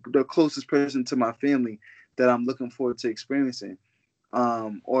the closest person to my family that I'm looking forward to experiencing,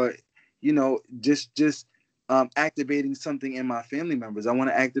 or you know, just activating something in my family members. I want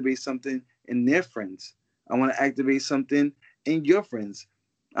to activate something in their friends. I want to activate something in your friends.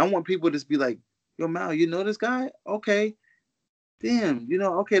 I want people to just be like, "Yo, Mal, you know this guy? Okay, damn, you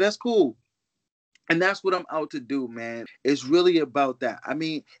know, okay, that's cool." And that's what I'm out to do, man. It's really about that. I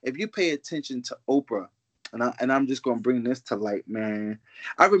mean, if you pay attention to Oprah, and I'm just gonna bring this to light, man.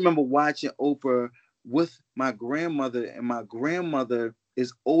 I remember watching Oprah with my grandmother, and my grandmother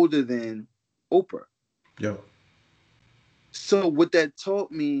is older than Oprah. Yeah. So what that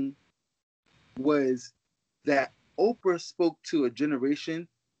taught me was that Oprah spoke to a generation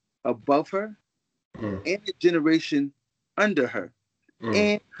above her Mm. and a generation under her Mm.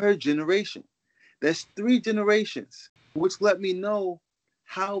 and her generation. That's three generations, which let me know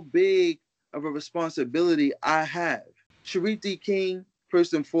how big of a responsibility I have. Sharif D. King,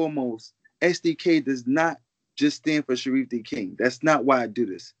 first and foremost, SDK does not just stand for Sharif D. King. That's not why I do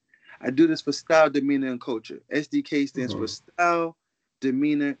this. I do this for style, demeanor, and culture. SDK stands for Mm. style,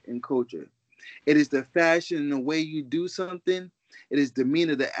 demeanor, and culture. It is the fashion and the way you do something. It is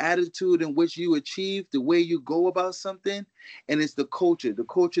demeanor, the attitude in which you achieve, the way you go about something. And it's the culture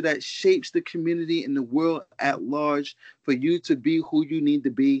that shapes the community and the world at large for you to be who you need to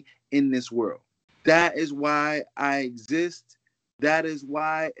be in this world. That is why I exist. That is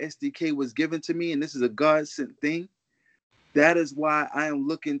why SDK was given to me. And this is a God sent thing. That is why I am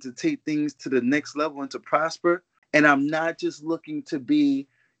looking to take things to the next level and to prosper. And I'm not just looking to be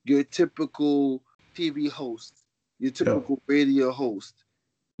your typical TV host, your Yeah. typical radio host.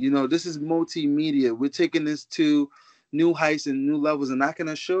 You know, this is multimedia. We're taking this to new heights and new levels. And I can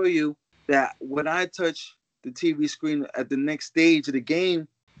assure you that when I touch the TV screen at the next stage of the game,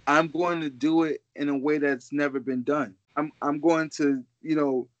 I'm going to do it in a way that's never been done. I'm going to, you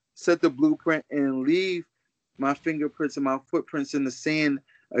know, set the blueprint and leave my fingerprints and my footprints in the sand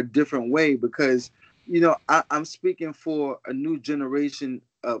a different way because, you know, I'm speaking for a new generation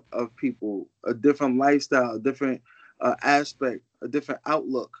of people, a different lifestyle, a different aspect, a different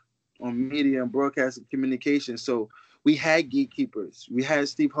outlook on media and broadcast and communication. So we had gatekeepers. We had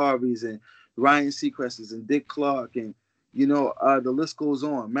Steve Harvey's and Ryan Seacrest's and Dick Clark and, you know, the list goes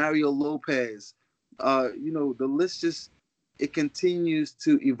on. Mario Lopez. You know, the list just, it continues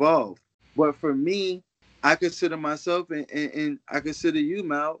to evolve. But for me, I consider myself and I consider you,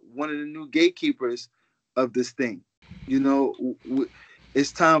 Mal, one of the new gatekeepers of this thing. You know,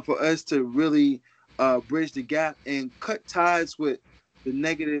 it's time for us to really bridge the gap and cut ties with the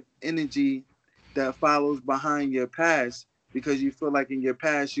negative energy that follows behind your past because you feel like in your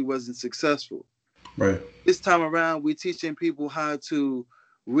past you wasn't successful. Right. This time around, we're teaching people how to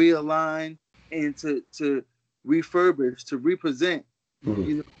realign and to refurbish, to represent,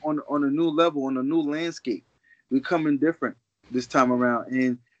 Mm-hmm. on a new level, on a new landscape. We're coming different this time around,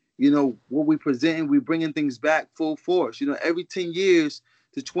 and what we presenting, we bringing things back full force. Every 10 years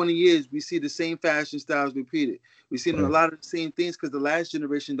to 20 years, we see the same fashion styles repeated. We see a Right. lot of the same things because the last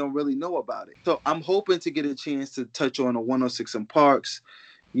generation don't really know about it. So I'm hoping to get a chance to touch on a 106 in Parks.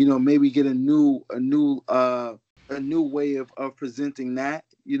 Maybe get a new way of presenting that.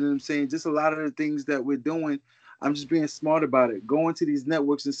 You know what I'm saying? Just a lot of the things that we're doing. I'm just being smart about it. Going to these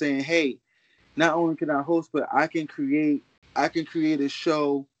networks and saying, hey, not only can I host, but I can create a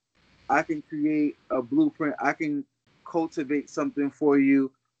show. I can create a blueprint. I can cultivate something for you,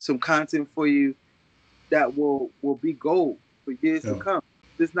 some content for you that will be gold for years to Yeah. come.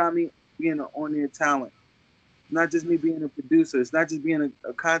 It's not me being an on-air talent. It's not just me being a producer. It's not just being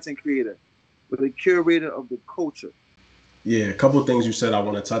a content creator, but a curator of the culture. Yeah, a couple of things you said I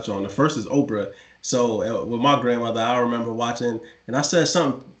want to touch on. The first is Oprah. So with my grandmother, I remember watching, and I said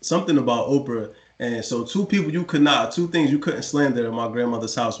something about Oprah. And so two things you couldn't slander in my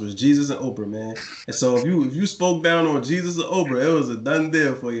grandmother's house was Jesus and Oprah, man. And so if you spoke down on Jesus or Oprah, it was a done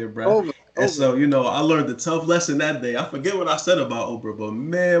deal for you, bruh. Over, And over. so I learned a tough lesson that day. I forget what I said about Oprah, but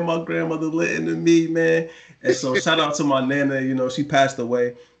man, my grandmother lit into me, man. And so shout out to my nana. She passed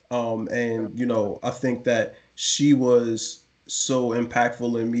away. And I think that she was so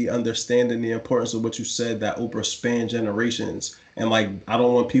impactful in me understanding the importance of what you said, that Oprah spanned generations. And like, I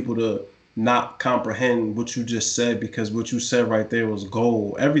don't want people to not comprehend what you just said, because what you said right there was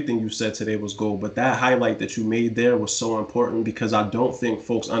gold. Everything you said today was gold. But that highlight that you made there was so important, because I don't think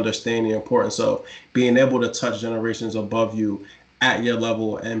folks understand the importance of being able to touch generations above you at your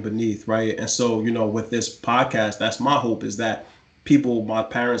level and beneath, right? And so, with this podcast, that's my hope, is that people my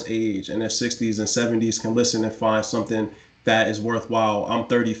parents' age in their 60s and 70s can listen and find something that is worthwhile. I'm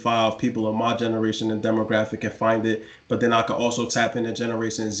 35. People of my generation and demographic can find it, but then I could also tap into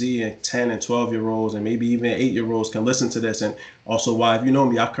Generation Z, and 10 and 12-year-olds and maybe even 8-year-olds can listen to this. And also, why, if you know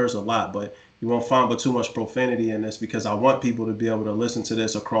me, I curse a lot, but you won't find but too much profanity in this, because I want people to be able to listen to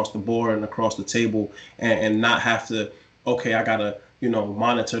this across the board and across the table, and not have to, okay, I gotta,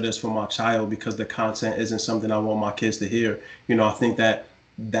 monitor this for my child because the content isn't something I want my kids to hear. I think that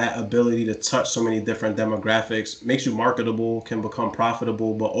ability to touch so many different demographics makes you marketable, can become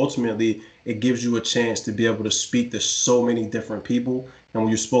profitable, but ultimately it gives you a chance to be able to speak to so many different people. And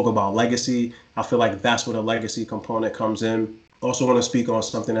when you spoke about legacy, I feel like that's where the legacy component comes in. Also want to speak on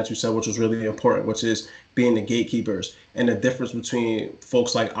something that you said, which was really important, which is being the gatekeepers, and the difference between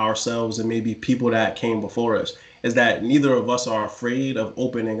folks like ourselves and maybe people that came before us is that neither of us are afraid of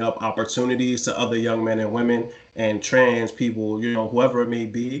opening up opportunities to other young men and women and trans people, whoever it may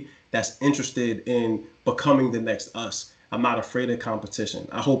be, that's interested in becoming the next us. I'm not afraid of competition.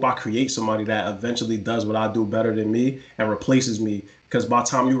 I hope I create somebody that eventually does what I do better than me and replaces me. Because by the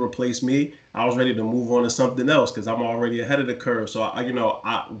time you replace me, I was ready to move on to something else, because I'm already ahead of the curve. So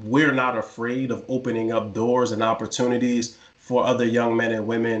we're not afraid of opening up doors and opportunities for other young men and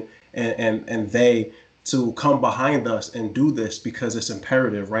women, and they to come behind us and do this, because it's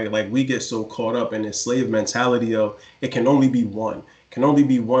imperative, right? Like, we get so caught up in this slave mentality of it can only be one. It can only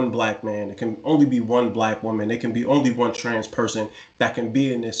be one black man. It can only be one black woman. It can be only one trans person that can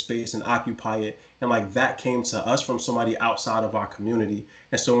be in this space and occupy it. And like, that came to us from somebody outside of our community.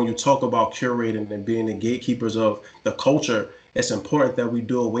 And so when you talk about curating and being the gatekeepers of the culture, it's important that we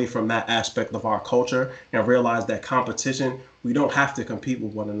do away from that aspect of our culture and realize that competition, we don't have to compete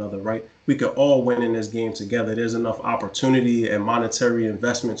with one another, right? We could all win in this game together. There's enough opportunity and monetary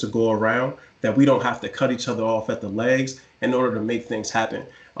investment to go around that we don't have to cut each other off at the legs in order to make things happen.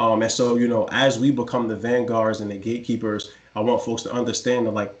 And so, as we become the vanguards and the gatekeepers, I want folks to understand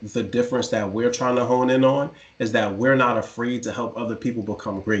that, like, the difference that we're trying to hone in on is that we're not afraid to help other people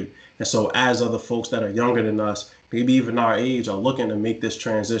become great. And so as other folks that are younger than us, maybe even our age, are looking to make this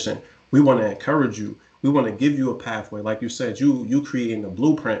transition, we want to encourage you. We want to give you a pathway. Like you said, you creating a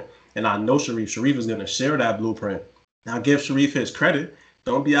blueprint. And I know Sharif is going to share that blueprint. Now give Sharif his credit.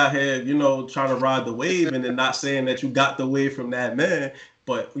 Don't be out here, trying to ride the wave and then not saying that you got the wave from that man.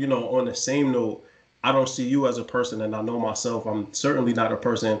 But, on the same note, I don't see you as a person, and I know myself, I'm certainly not a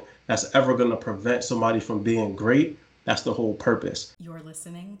person that's ever going to prevent somebody from being great. That's the whole purpose. You're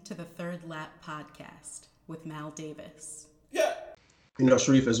listening to the Third Lap Podcast with Mal Davis.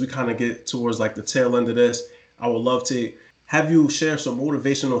 Sharif, as we kind of get towards like the tail end of this, I would love to have you share some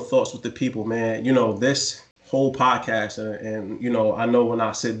motivational thoughts with the people, man. This whole podcast, and I know when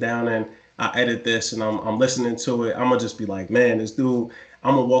I sit down and I edit this and I'm listening to it, I'm gonna just be like, man, this dude,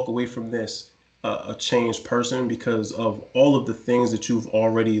 I'm gonna walk away from this a changed person because of all of the things that you've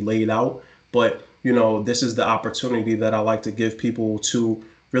already laid out. But this is the opportunity that I like to give people to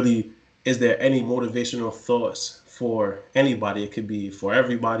really. Is there any motivational thoughts for anybody? It could be for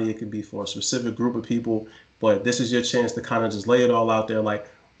everybody. It could be for a specific group of people. But this is your chance to kind of just lay it all out there. Like,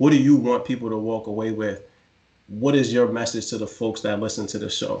 what do you want people to walk away with? What is your message to the folks that listen to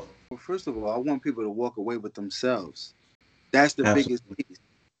the show? Well, first of all, I want people to walk away with themselves. That's the biggest Absolutely. piece.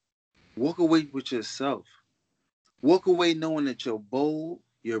 Walk away with yourself. Walk away knowing that you're bold,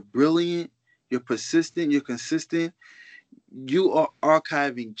 you're brilliant, you're persistent, you're consistent. You are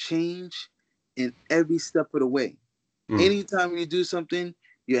archiving change in every step of the way. Mm, Anytime you do something,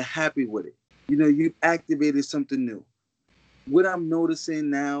 you're happy with it. You've activated something new. What I'm noticing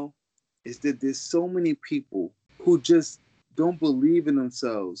now is that there's so many people who just don't believe in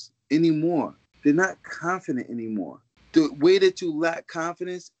themselves anymore. They're not confident anymore. The way that you lack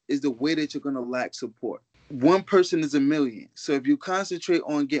confidence is the way that you're going to lack support. One person is a million. So if you concentrate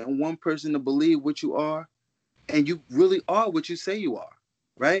on getting one person to believe what you are, and you really are what you say you are,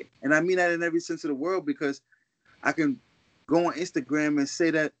 right? And I mean that in every sense of the world, because I can go on Instagram and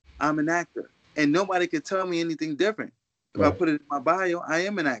say that I'm an actor, and nobody can tell me anything different. If I right. put it in my bio, I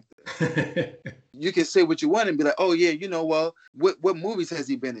am an actor. You can say what you want and be like, oh yeah, well, what movies has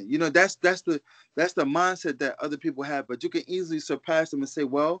he been in? That's the mindset that other people have. But you can easily surpass them and say,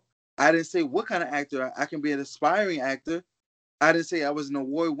 well, I didn't say what kind of actor. I can be an aspiring actor. I didn't say I was an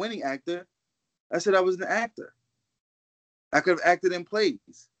award-winning actor. I said I was an actor. I could have acted in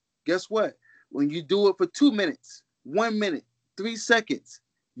plays. Guess what? When you do it for 2 minutes, 1 minute, 3 seconds,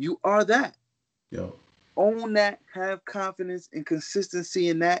 you are that. Yo, Own that, have confidence and consistency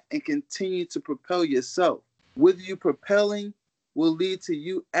in that, and continue to propel yourself. Whether you propelling will lead to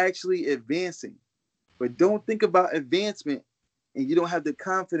you actually advancing. But don't think about advancement and you don't have the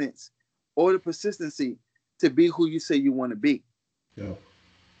confidence or the persistency to be who you say you want to be. yo.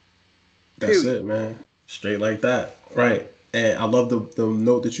 That's Period. it, man. Straight like that. Right. And I love the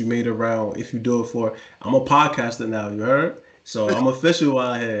note that you made around if you do it for I'm a podcaster now, you heard? So I'm official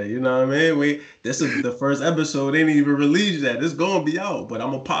out here. You know what I mean? This is the first episode, they ain't even released yet. It's gonna be out, but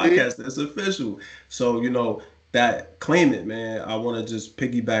I'm a See? podcaster. It's official. So, that claim it, man. I wanna just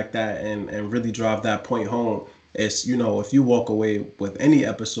piggyback that and really drive that point home. It's, if you walk away with any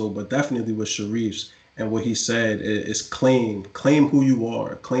episode, but definitely with Sharif's, and what he said is claim who you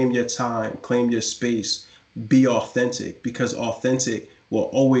are, claim your time, claim your space, be authentic, because authentic will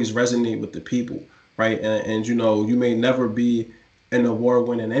always resonate with the people, right? And you may never be an award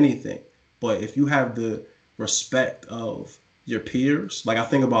winning anything, but if you have the respect of your peers, like I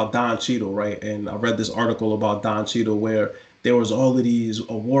think about Don Cheadle, right? And I read this article about Don Cheadle where there was all of these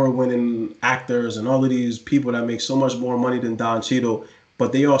award-winning actors and all of these people that make so much more money than Don Cheadle,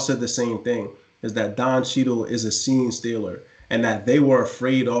 but they all said the same thing: is that Don Cheadle is a scene stealer, and that they were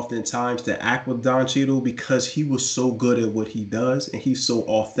afraid oftentimes to act with Don Cheadle because he was so good at what he does and he's so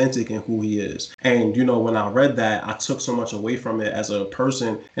authentic in who he is. And when I read that, I took so much away from it as a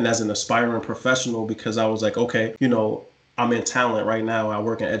person and as an aspiring professional, because I was like, okay, I'm in talent right now. I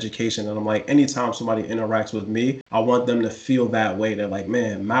work in education, and I'm like, anytime somebody interacts with me, I want them to feel that way. They're like,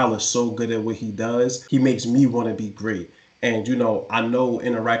 man, Mal is so good at what he does. He makes me want to be great. And I know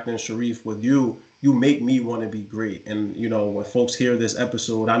interacting Sharif with you make me want to be great. And when folks hear this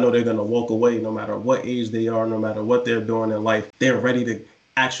episode, I know they're gonna walk away no matter what age they are, no matter what they're doing in life. They're ready to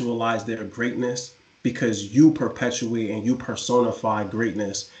actualize their greatness because you perpetuate and you personify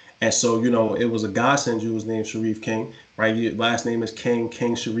greatness. And so, it was a godsend you was named Sharif King, right? Your last name is King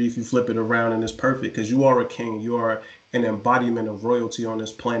Sharif. You flip it around and it's perfect because you are a king. You are an embodiment of royalty on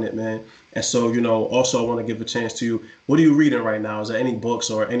this planet, man. And so, also I want to give a chance to you. What are you reading right now? Is there any books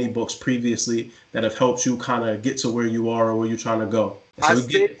or any books previously that have helped you kind of get to where you are or where you're trying to go? And I so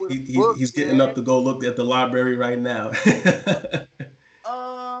stay with he's books, getting up man. to go look at the library right now.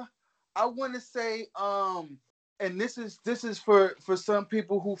 Uh, I want to say, and this is for some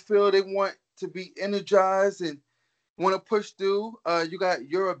people who feel they want to be energized and want to push through. You got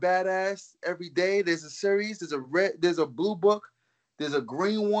You're a Badass Every Day. There's a series. There's a blue book. There's a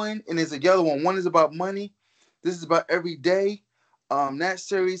green one, and there's a yellow one. One is about money. This is about every day. That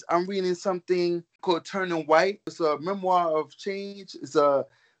series, I'm reading something called Turning White. It's a memoir of change. It's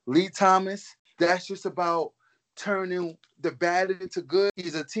Lee Thomas. That's just about turning the bad into good.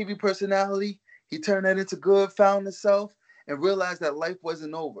 He's a TV personality. He turned that into good, found himself, and realized that life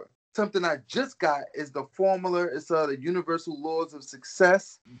wasn't over. Something I just got is the formula. It's the Universal Laws of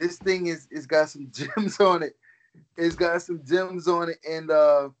Success. This thing is got some gems on it. It's got some gems on it. And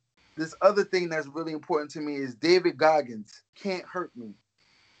this other thing that's really important to me is David Goggins, Can't Hurt Me.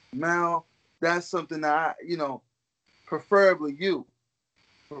 Now, that's something that preferably you.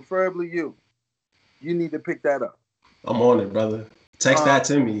 Preferably you. You need to pick that up. I'm on it, brother. Text that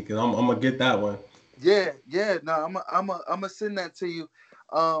to me because I'm gonna get that one. Yeah. No, I'm gonna send that to you.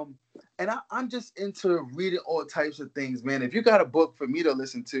 And I'm just into reading all types of things, man. If you got a book for me to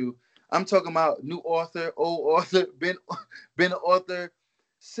listen to, I'm talking about new author, old author, been an author,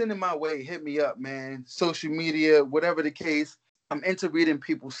 send it my way. Hit me up, man. Social media, whatever the case. I'm into reading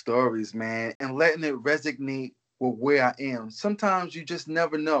people's stories, man, and letting it resonate with where I am. Sometimes you just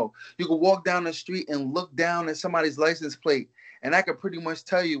never know. You can walk down the street and look down at somebody's license plate, and I can pretty much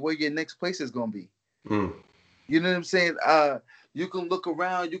tell you where your next place is gonna be. Mm. You know what I'm saying? You can look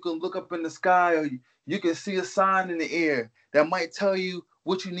around, you can look up in the sky, or you can see a sign in the air that might tell you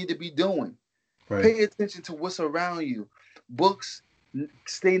what you need to be doing. Right. Pay attention to what's around you. Books,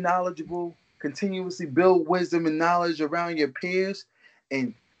 stay knowledgeable, continuously build wisdom and knowledge around your peers,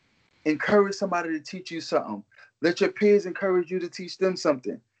 and encourage somebody to teach you something. Let your peers encourage you to teach them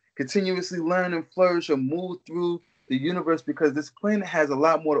something. Continuously learn and flourish and move through the universe, because this planet has a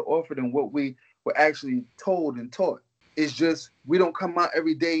lot more to offer than what we were actually told and taught. It's just we don't come out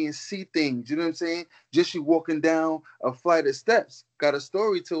every day and see things. You know what I'm saying? Just you walking down a flight of steps. Got a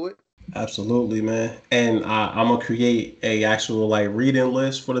story to it. Absolutely, man. And I'm gonna create a actual like reading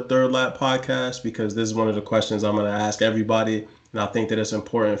list for the Third Lap podcast because this is one of the questions I'm gonna ask everybody, and I think that it's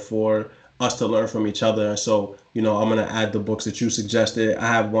important for us to learn from each other. And so, I'm gonna add the books that you suggested. I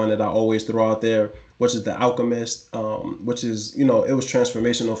have one that I always throw out there, which is The Alchemist, which is it was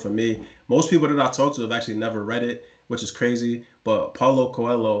transformational for me. Most people that I talk to have actually never read it, which is crazy. But Paulo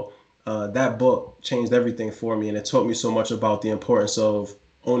Coelho, that book changed everything for me, and it taught me so much about the importance of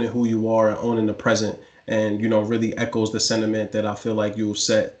owning who you are and owning the present, and really echoes the sentiment that I feel like you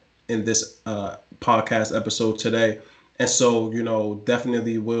set in this podcast episode today. And so,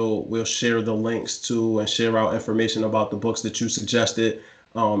 definitely we'll share the links to and share out information about the books that you suggested.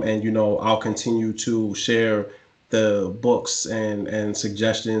 And I'll continue to share the books and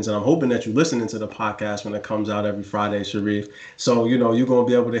suggestions, and I'm hoping that you're listening to the podcast when it comes out every Friday, Sharif. So you're gonna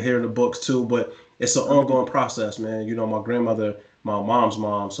be able to hear the books too, but it's an ongoing process, man. My grandmother, my mom's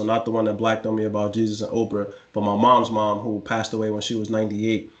mom, so not the one that blacked on me about Jesus and Oprah, but my mom's mom, who passed away when she was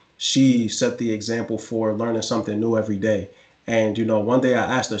 98, she set the example for learning something new every day. And one day I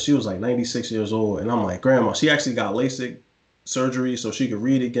asked her, she was like 96 years old, and I'm like, Grandma, she actually got LASIK surgery so she could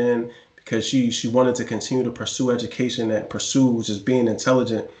read again because she wanted to continue to pursue education and pursue just being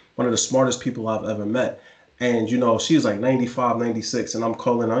intelligent, one of the smartest people I've ever met. And she's like 95, 96, and I'm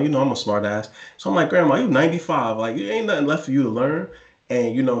calling her, I'm a smart ass. So I'm like, Grandma, you 95, like you ain't nothing left for you to learn.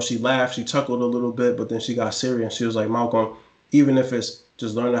 And she laughed, she chuckled a little bit, but then she got serious. She was like, Malcolm, even if it's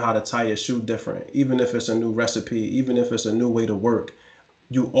just learning how to tie your shoe different, even if it's a new recipe, even if it's a new way to work,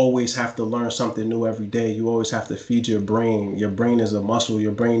 you always have to learn something new every day. You always have to feed your brain. Your brain is a muscle.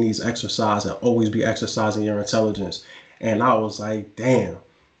 Your brain needs exercise, and always be exercising your intelligence. And I was like, damn.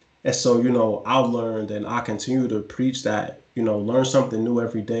 And so, I learned and I continue to preach that, learn something new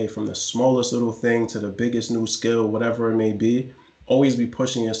every day, from the smallest little thing to the biggest new skill, whatever it may be. Always be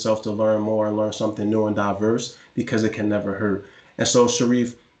pushing yourself to learn more and learn something new and diverse, because it can never hurt. And so,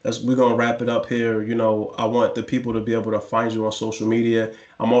 Sharif, as we're going to wrap it up here, I want the people to be able to find you on social media.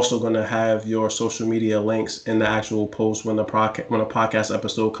 I'm also going to have your social media links in the actual post when the podcast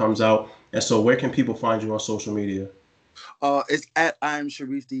episode comes out. And so where can people find you on social media? It's at I am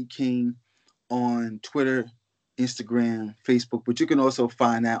Sharif D. King on Twitter, Instagram, Facebook, but you can also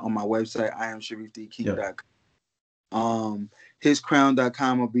find that on my website, iamsharifdking.com. Yep.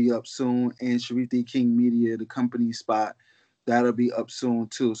 Hiscrown.com will be up soon, and Sharif D. King Media, the company spot, that'll be up soon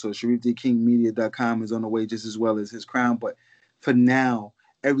too. So SharifDKingMedia.com is on the way, just as well as His Crown. But for now,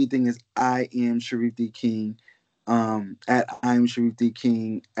 everything is I am Sharif D. King, at I am Sharif D.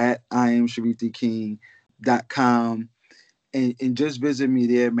 King, at I am Sharif D. King.com. And just visit me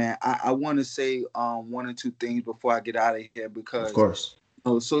there, man. I want to say one or two things before I get out of here, because of course,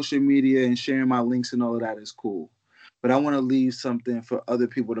 social media and sharing my links and all of that is cool. But I want to leave something for other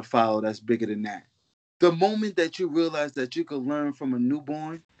people to follow that's bigger than that. The moment that you realize that you can learn from a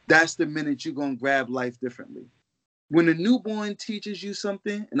newborn, that's the minute you're going to grab life differently. When a newborn teaches you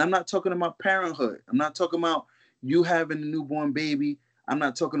something, and I'm not talking about parenthood, I'm not talking about you having a newborn baby, I'm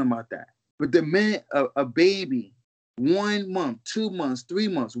not talking about that. But the minute a baby, 1 month, 2 months, 3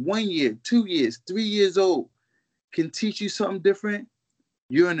 months, 1 year, 2 years, 3 years old, can teach you something different,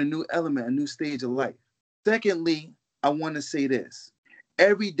 You're in a new element, a new stage of life. Secondly, I want to say this.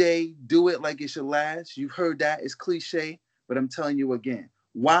 Every day, do it like it's your last. You've heard that. It's cliche, but I'm telling you again.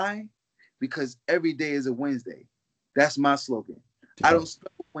 Why? Because every day is a Wednesday. That's my slogan. I don't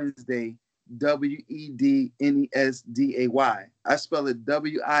spell Wednesday Wednesday. I spell it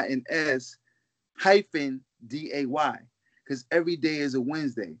WINS-DAY because every day is a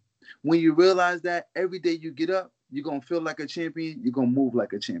Wednesday. When you realize that every day you get up, you're going to feel like a champion. You're going to move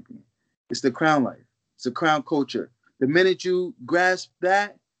like a champion. It's the crown life. It's the crown culture. The minute you grasp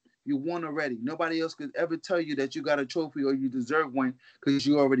that, you won already. Nobody else could ever tell you that you got a trophy or you deserve one because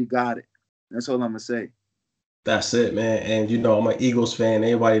you already got it. That's all I'm going to say. That's it, man. And, I'm an Eagles fan.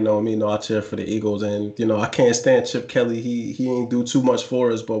 Anybody know me, I cheer for the Eagles. And, I can't stand Chip Kelly. He ain't do too much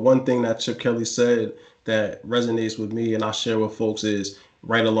for us. But one thing that Chip Kelly said that resonates with me and I share with folks is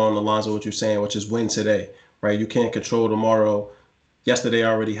right along the lines of what you're saying, which is win today, right? You can't control tomorrow. Yesterday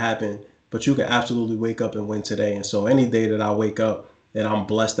already happened, but you can absolutely wake up and win today. And so any day that I wake up and I'm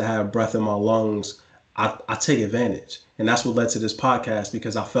blessed to have breath in my lungs, I take advantage. And that's what led to this podcast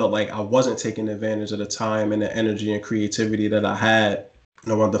because I felt like I wasn't taking advantage of the time and the energy and creativity that I had.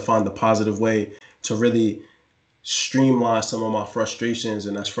 And I wanted to find the positive way to really streamline some of my frustrations,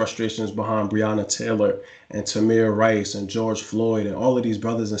 and that's frustrations behind Breonna Taylor and Tamir Rice and George Floyd and all of these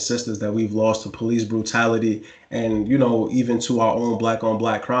brothers and sisters that we've lost to police brutality and, even to our own black on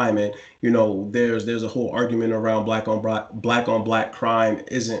black crime. And, there's a whole argument around black on black crime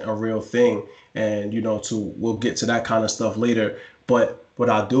isn't a real thing. And, we'll get to that kind of stuff later. But what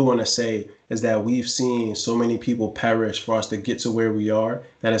I do want to say is that we've seen so many people perish for us to get to where we are,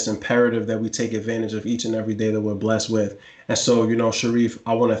 that it's imperative that we take advantage of each and every day that we're blessed with. And so, Sharif,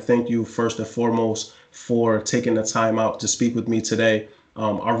 I want to thank you first and foremost for taking the time out to speak with me today.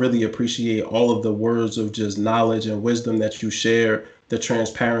 I really appreciate all of the words of just knowledge and wisdom that you share, the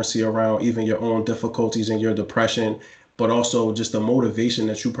transparency around even your own difficulties and your depression, but also just the motivation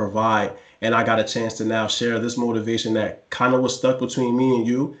that you provide. And I got a chance to now share this motivation that kind of was stuck between me and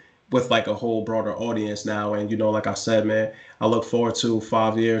you with like a whole broader audience now. And, like I said, man, I look forward to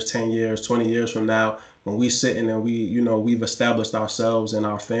 5 years, 10 years, 20 years from now when we sitting and we've established ourselves and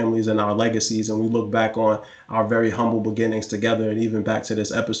our families and our legacies. And we look back on our very humble beginnings together and even back to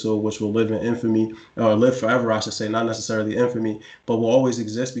this episode, which will live in infamy or live forever, I should say, not necessarily infamy, but will always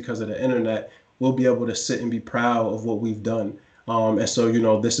exist because of the internet. We'll be able to sit and be proud of what we've done. And so,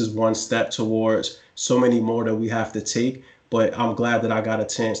 this is one step towards so many more that we have to take. But I'm glad that I got a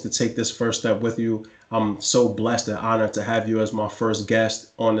chance to take this first step with you. I'm so blessed and honored to have you as my first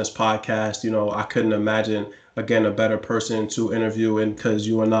guest on this podcast. I couldn't imagine, again, a better person to interview, and because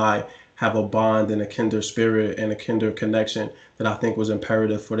you and I have a bond and a kindred spirit and a kindred connection that I think was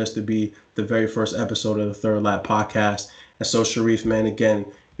imperative for this to be the very first episode of the Third Lap podcast. And so, Sharif, man, again,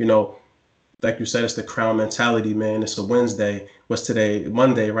 like you said, it's the crown mentality, man. It's a Wednesday. What's today?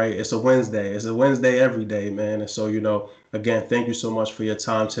 Monday, right? It's a Wednesday. It's a Wednesday every day, man. And so, again, thank you so much for your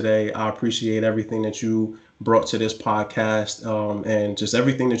time today. I appreciate everything that you brought to this podcast and just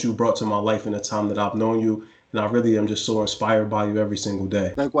everything that you brought to my life in the time that I've known you. And I really am just so inspired by you every single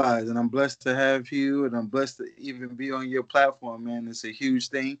day. Likewise. And I'm blessed to have you, and I'm blessed to even be on your platform, man. It's a huge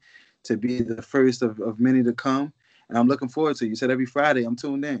thing to be the first of many to come. And I'm looking forward to it. You said every Friday. I'm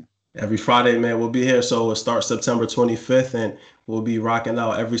tuned in. Every Friday, man, we'll be here. So it starts September 25th, and we'll be rocking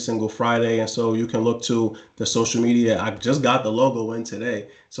out every single Friday. And so you can look to the social media. I just got the logo in today.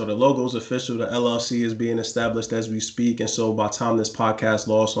 So the logo is official. The LLC is being established as we speak. And so by the time this podcast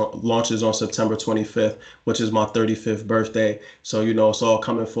launches on September 25th, which is my 35th birthday. So, it's all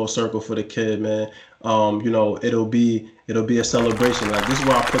coming full circle for the kid, man. It'll be a celebration. Like, this is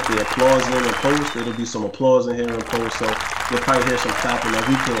where I put the applause in and post. It'll be some applause in here and post. So you'll probably hear some clapping that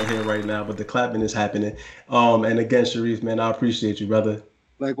we can't hear right now, but the clapping is happening. And again, Sharif, man, I appreciate you, brother.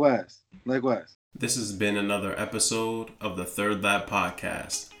 Likewise. This has been another episode of the Third Lap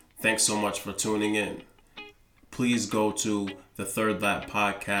Podcast. Thanks so much for tuning in. Please go to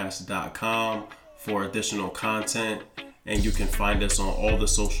thethirdlappodcast.com for additional content. And you can find us on all the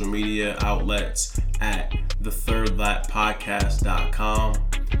social media outlets at thethirdlappodcast.com.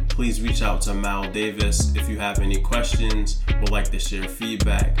 Please reach out to Mal Davis if you have any questions or like to share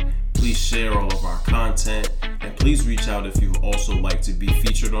feedback. Please share all of our content. And please reach out if you also like to be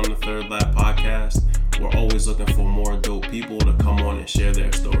featured on the Third Lap Podcast. We're always looking for more dope people to come on and share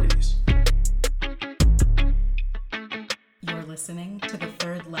their stories. You're listening to the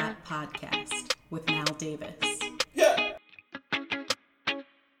Third Lap Podcast with Mal Davis.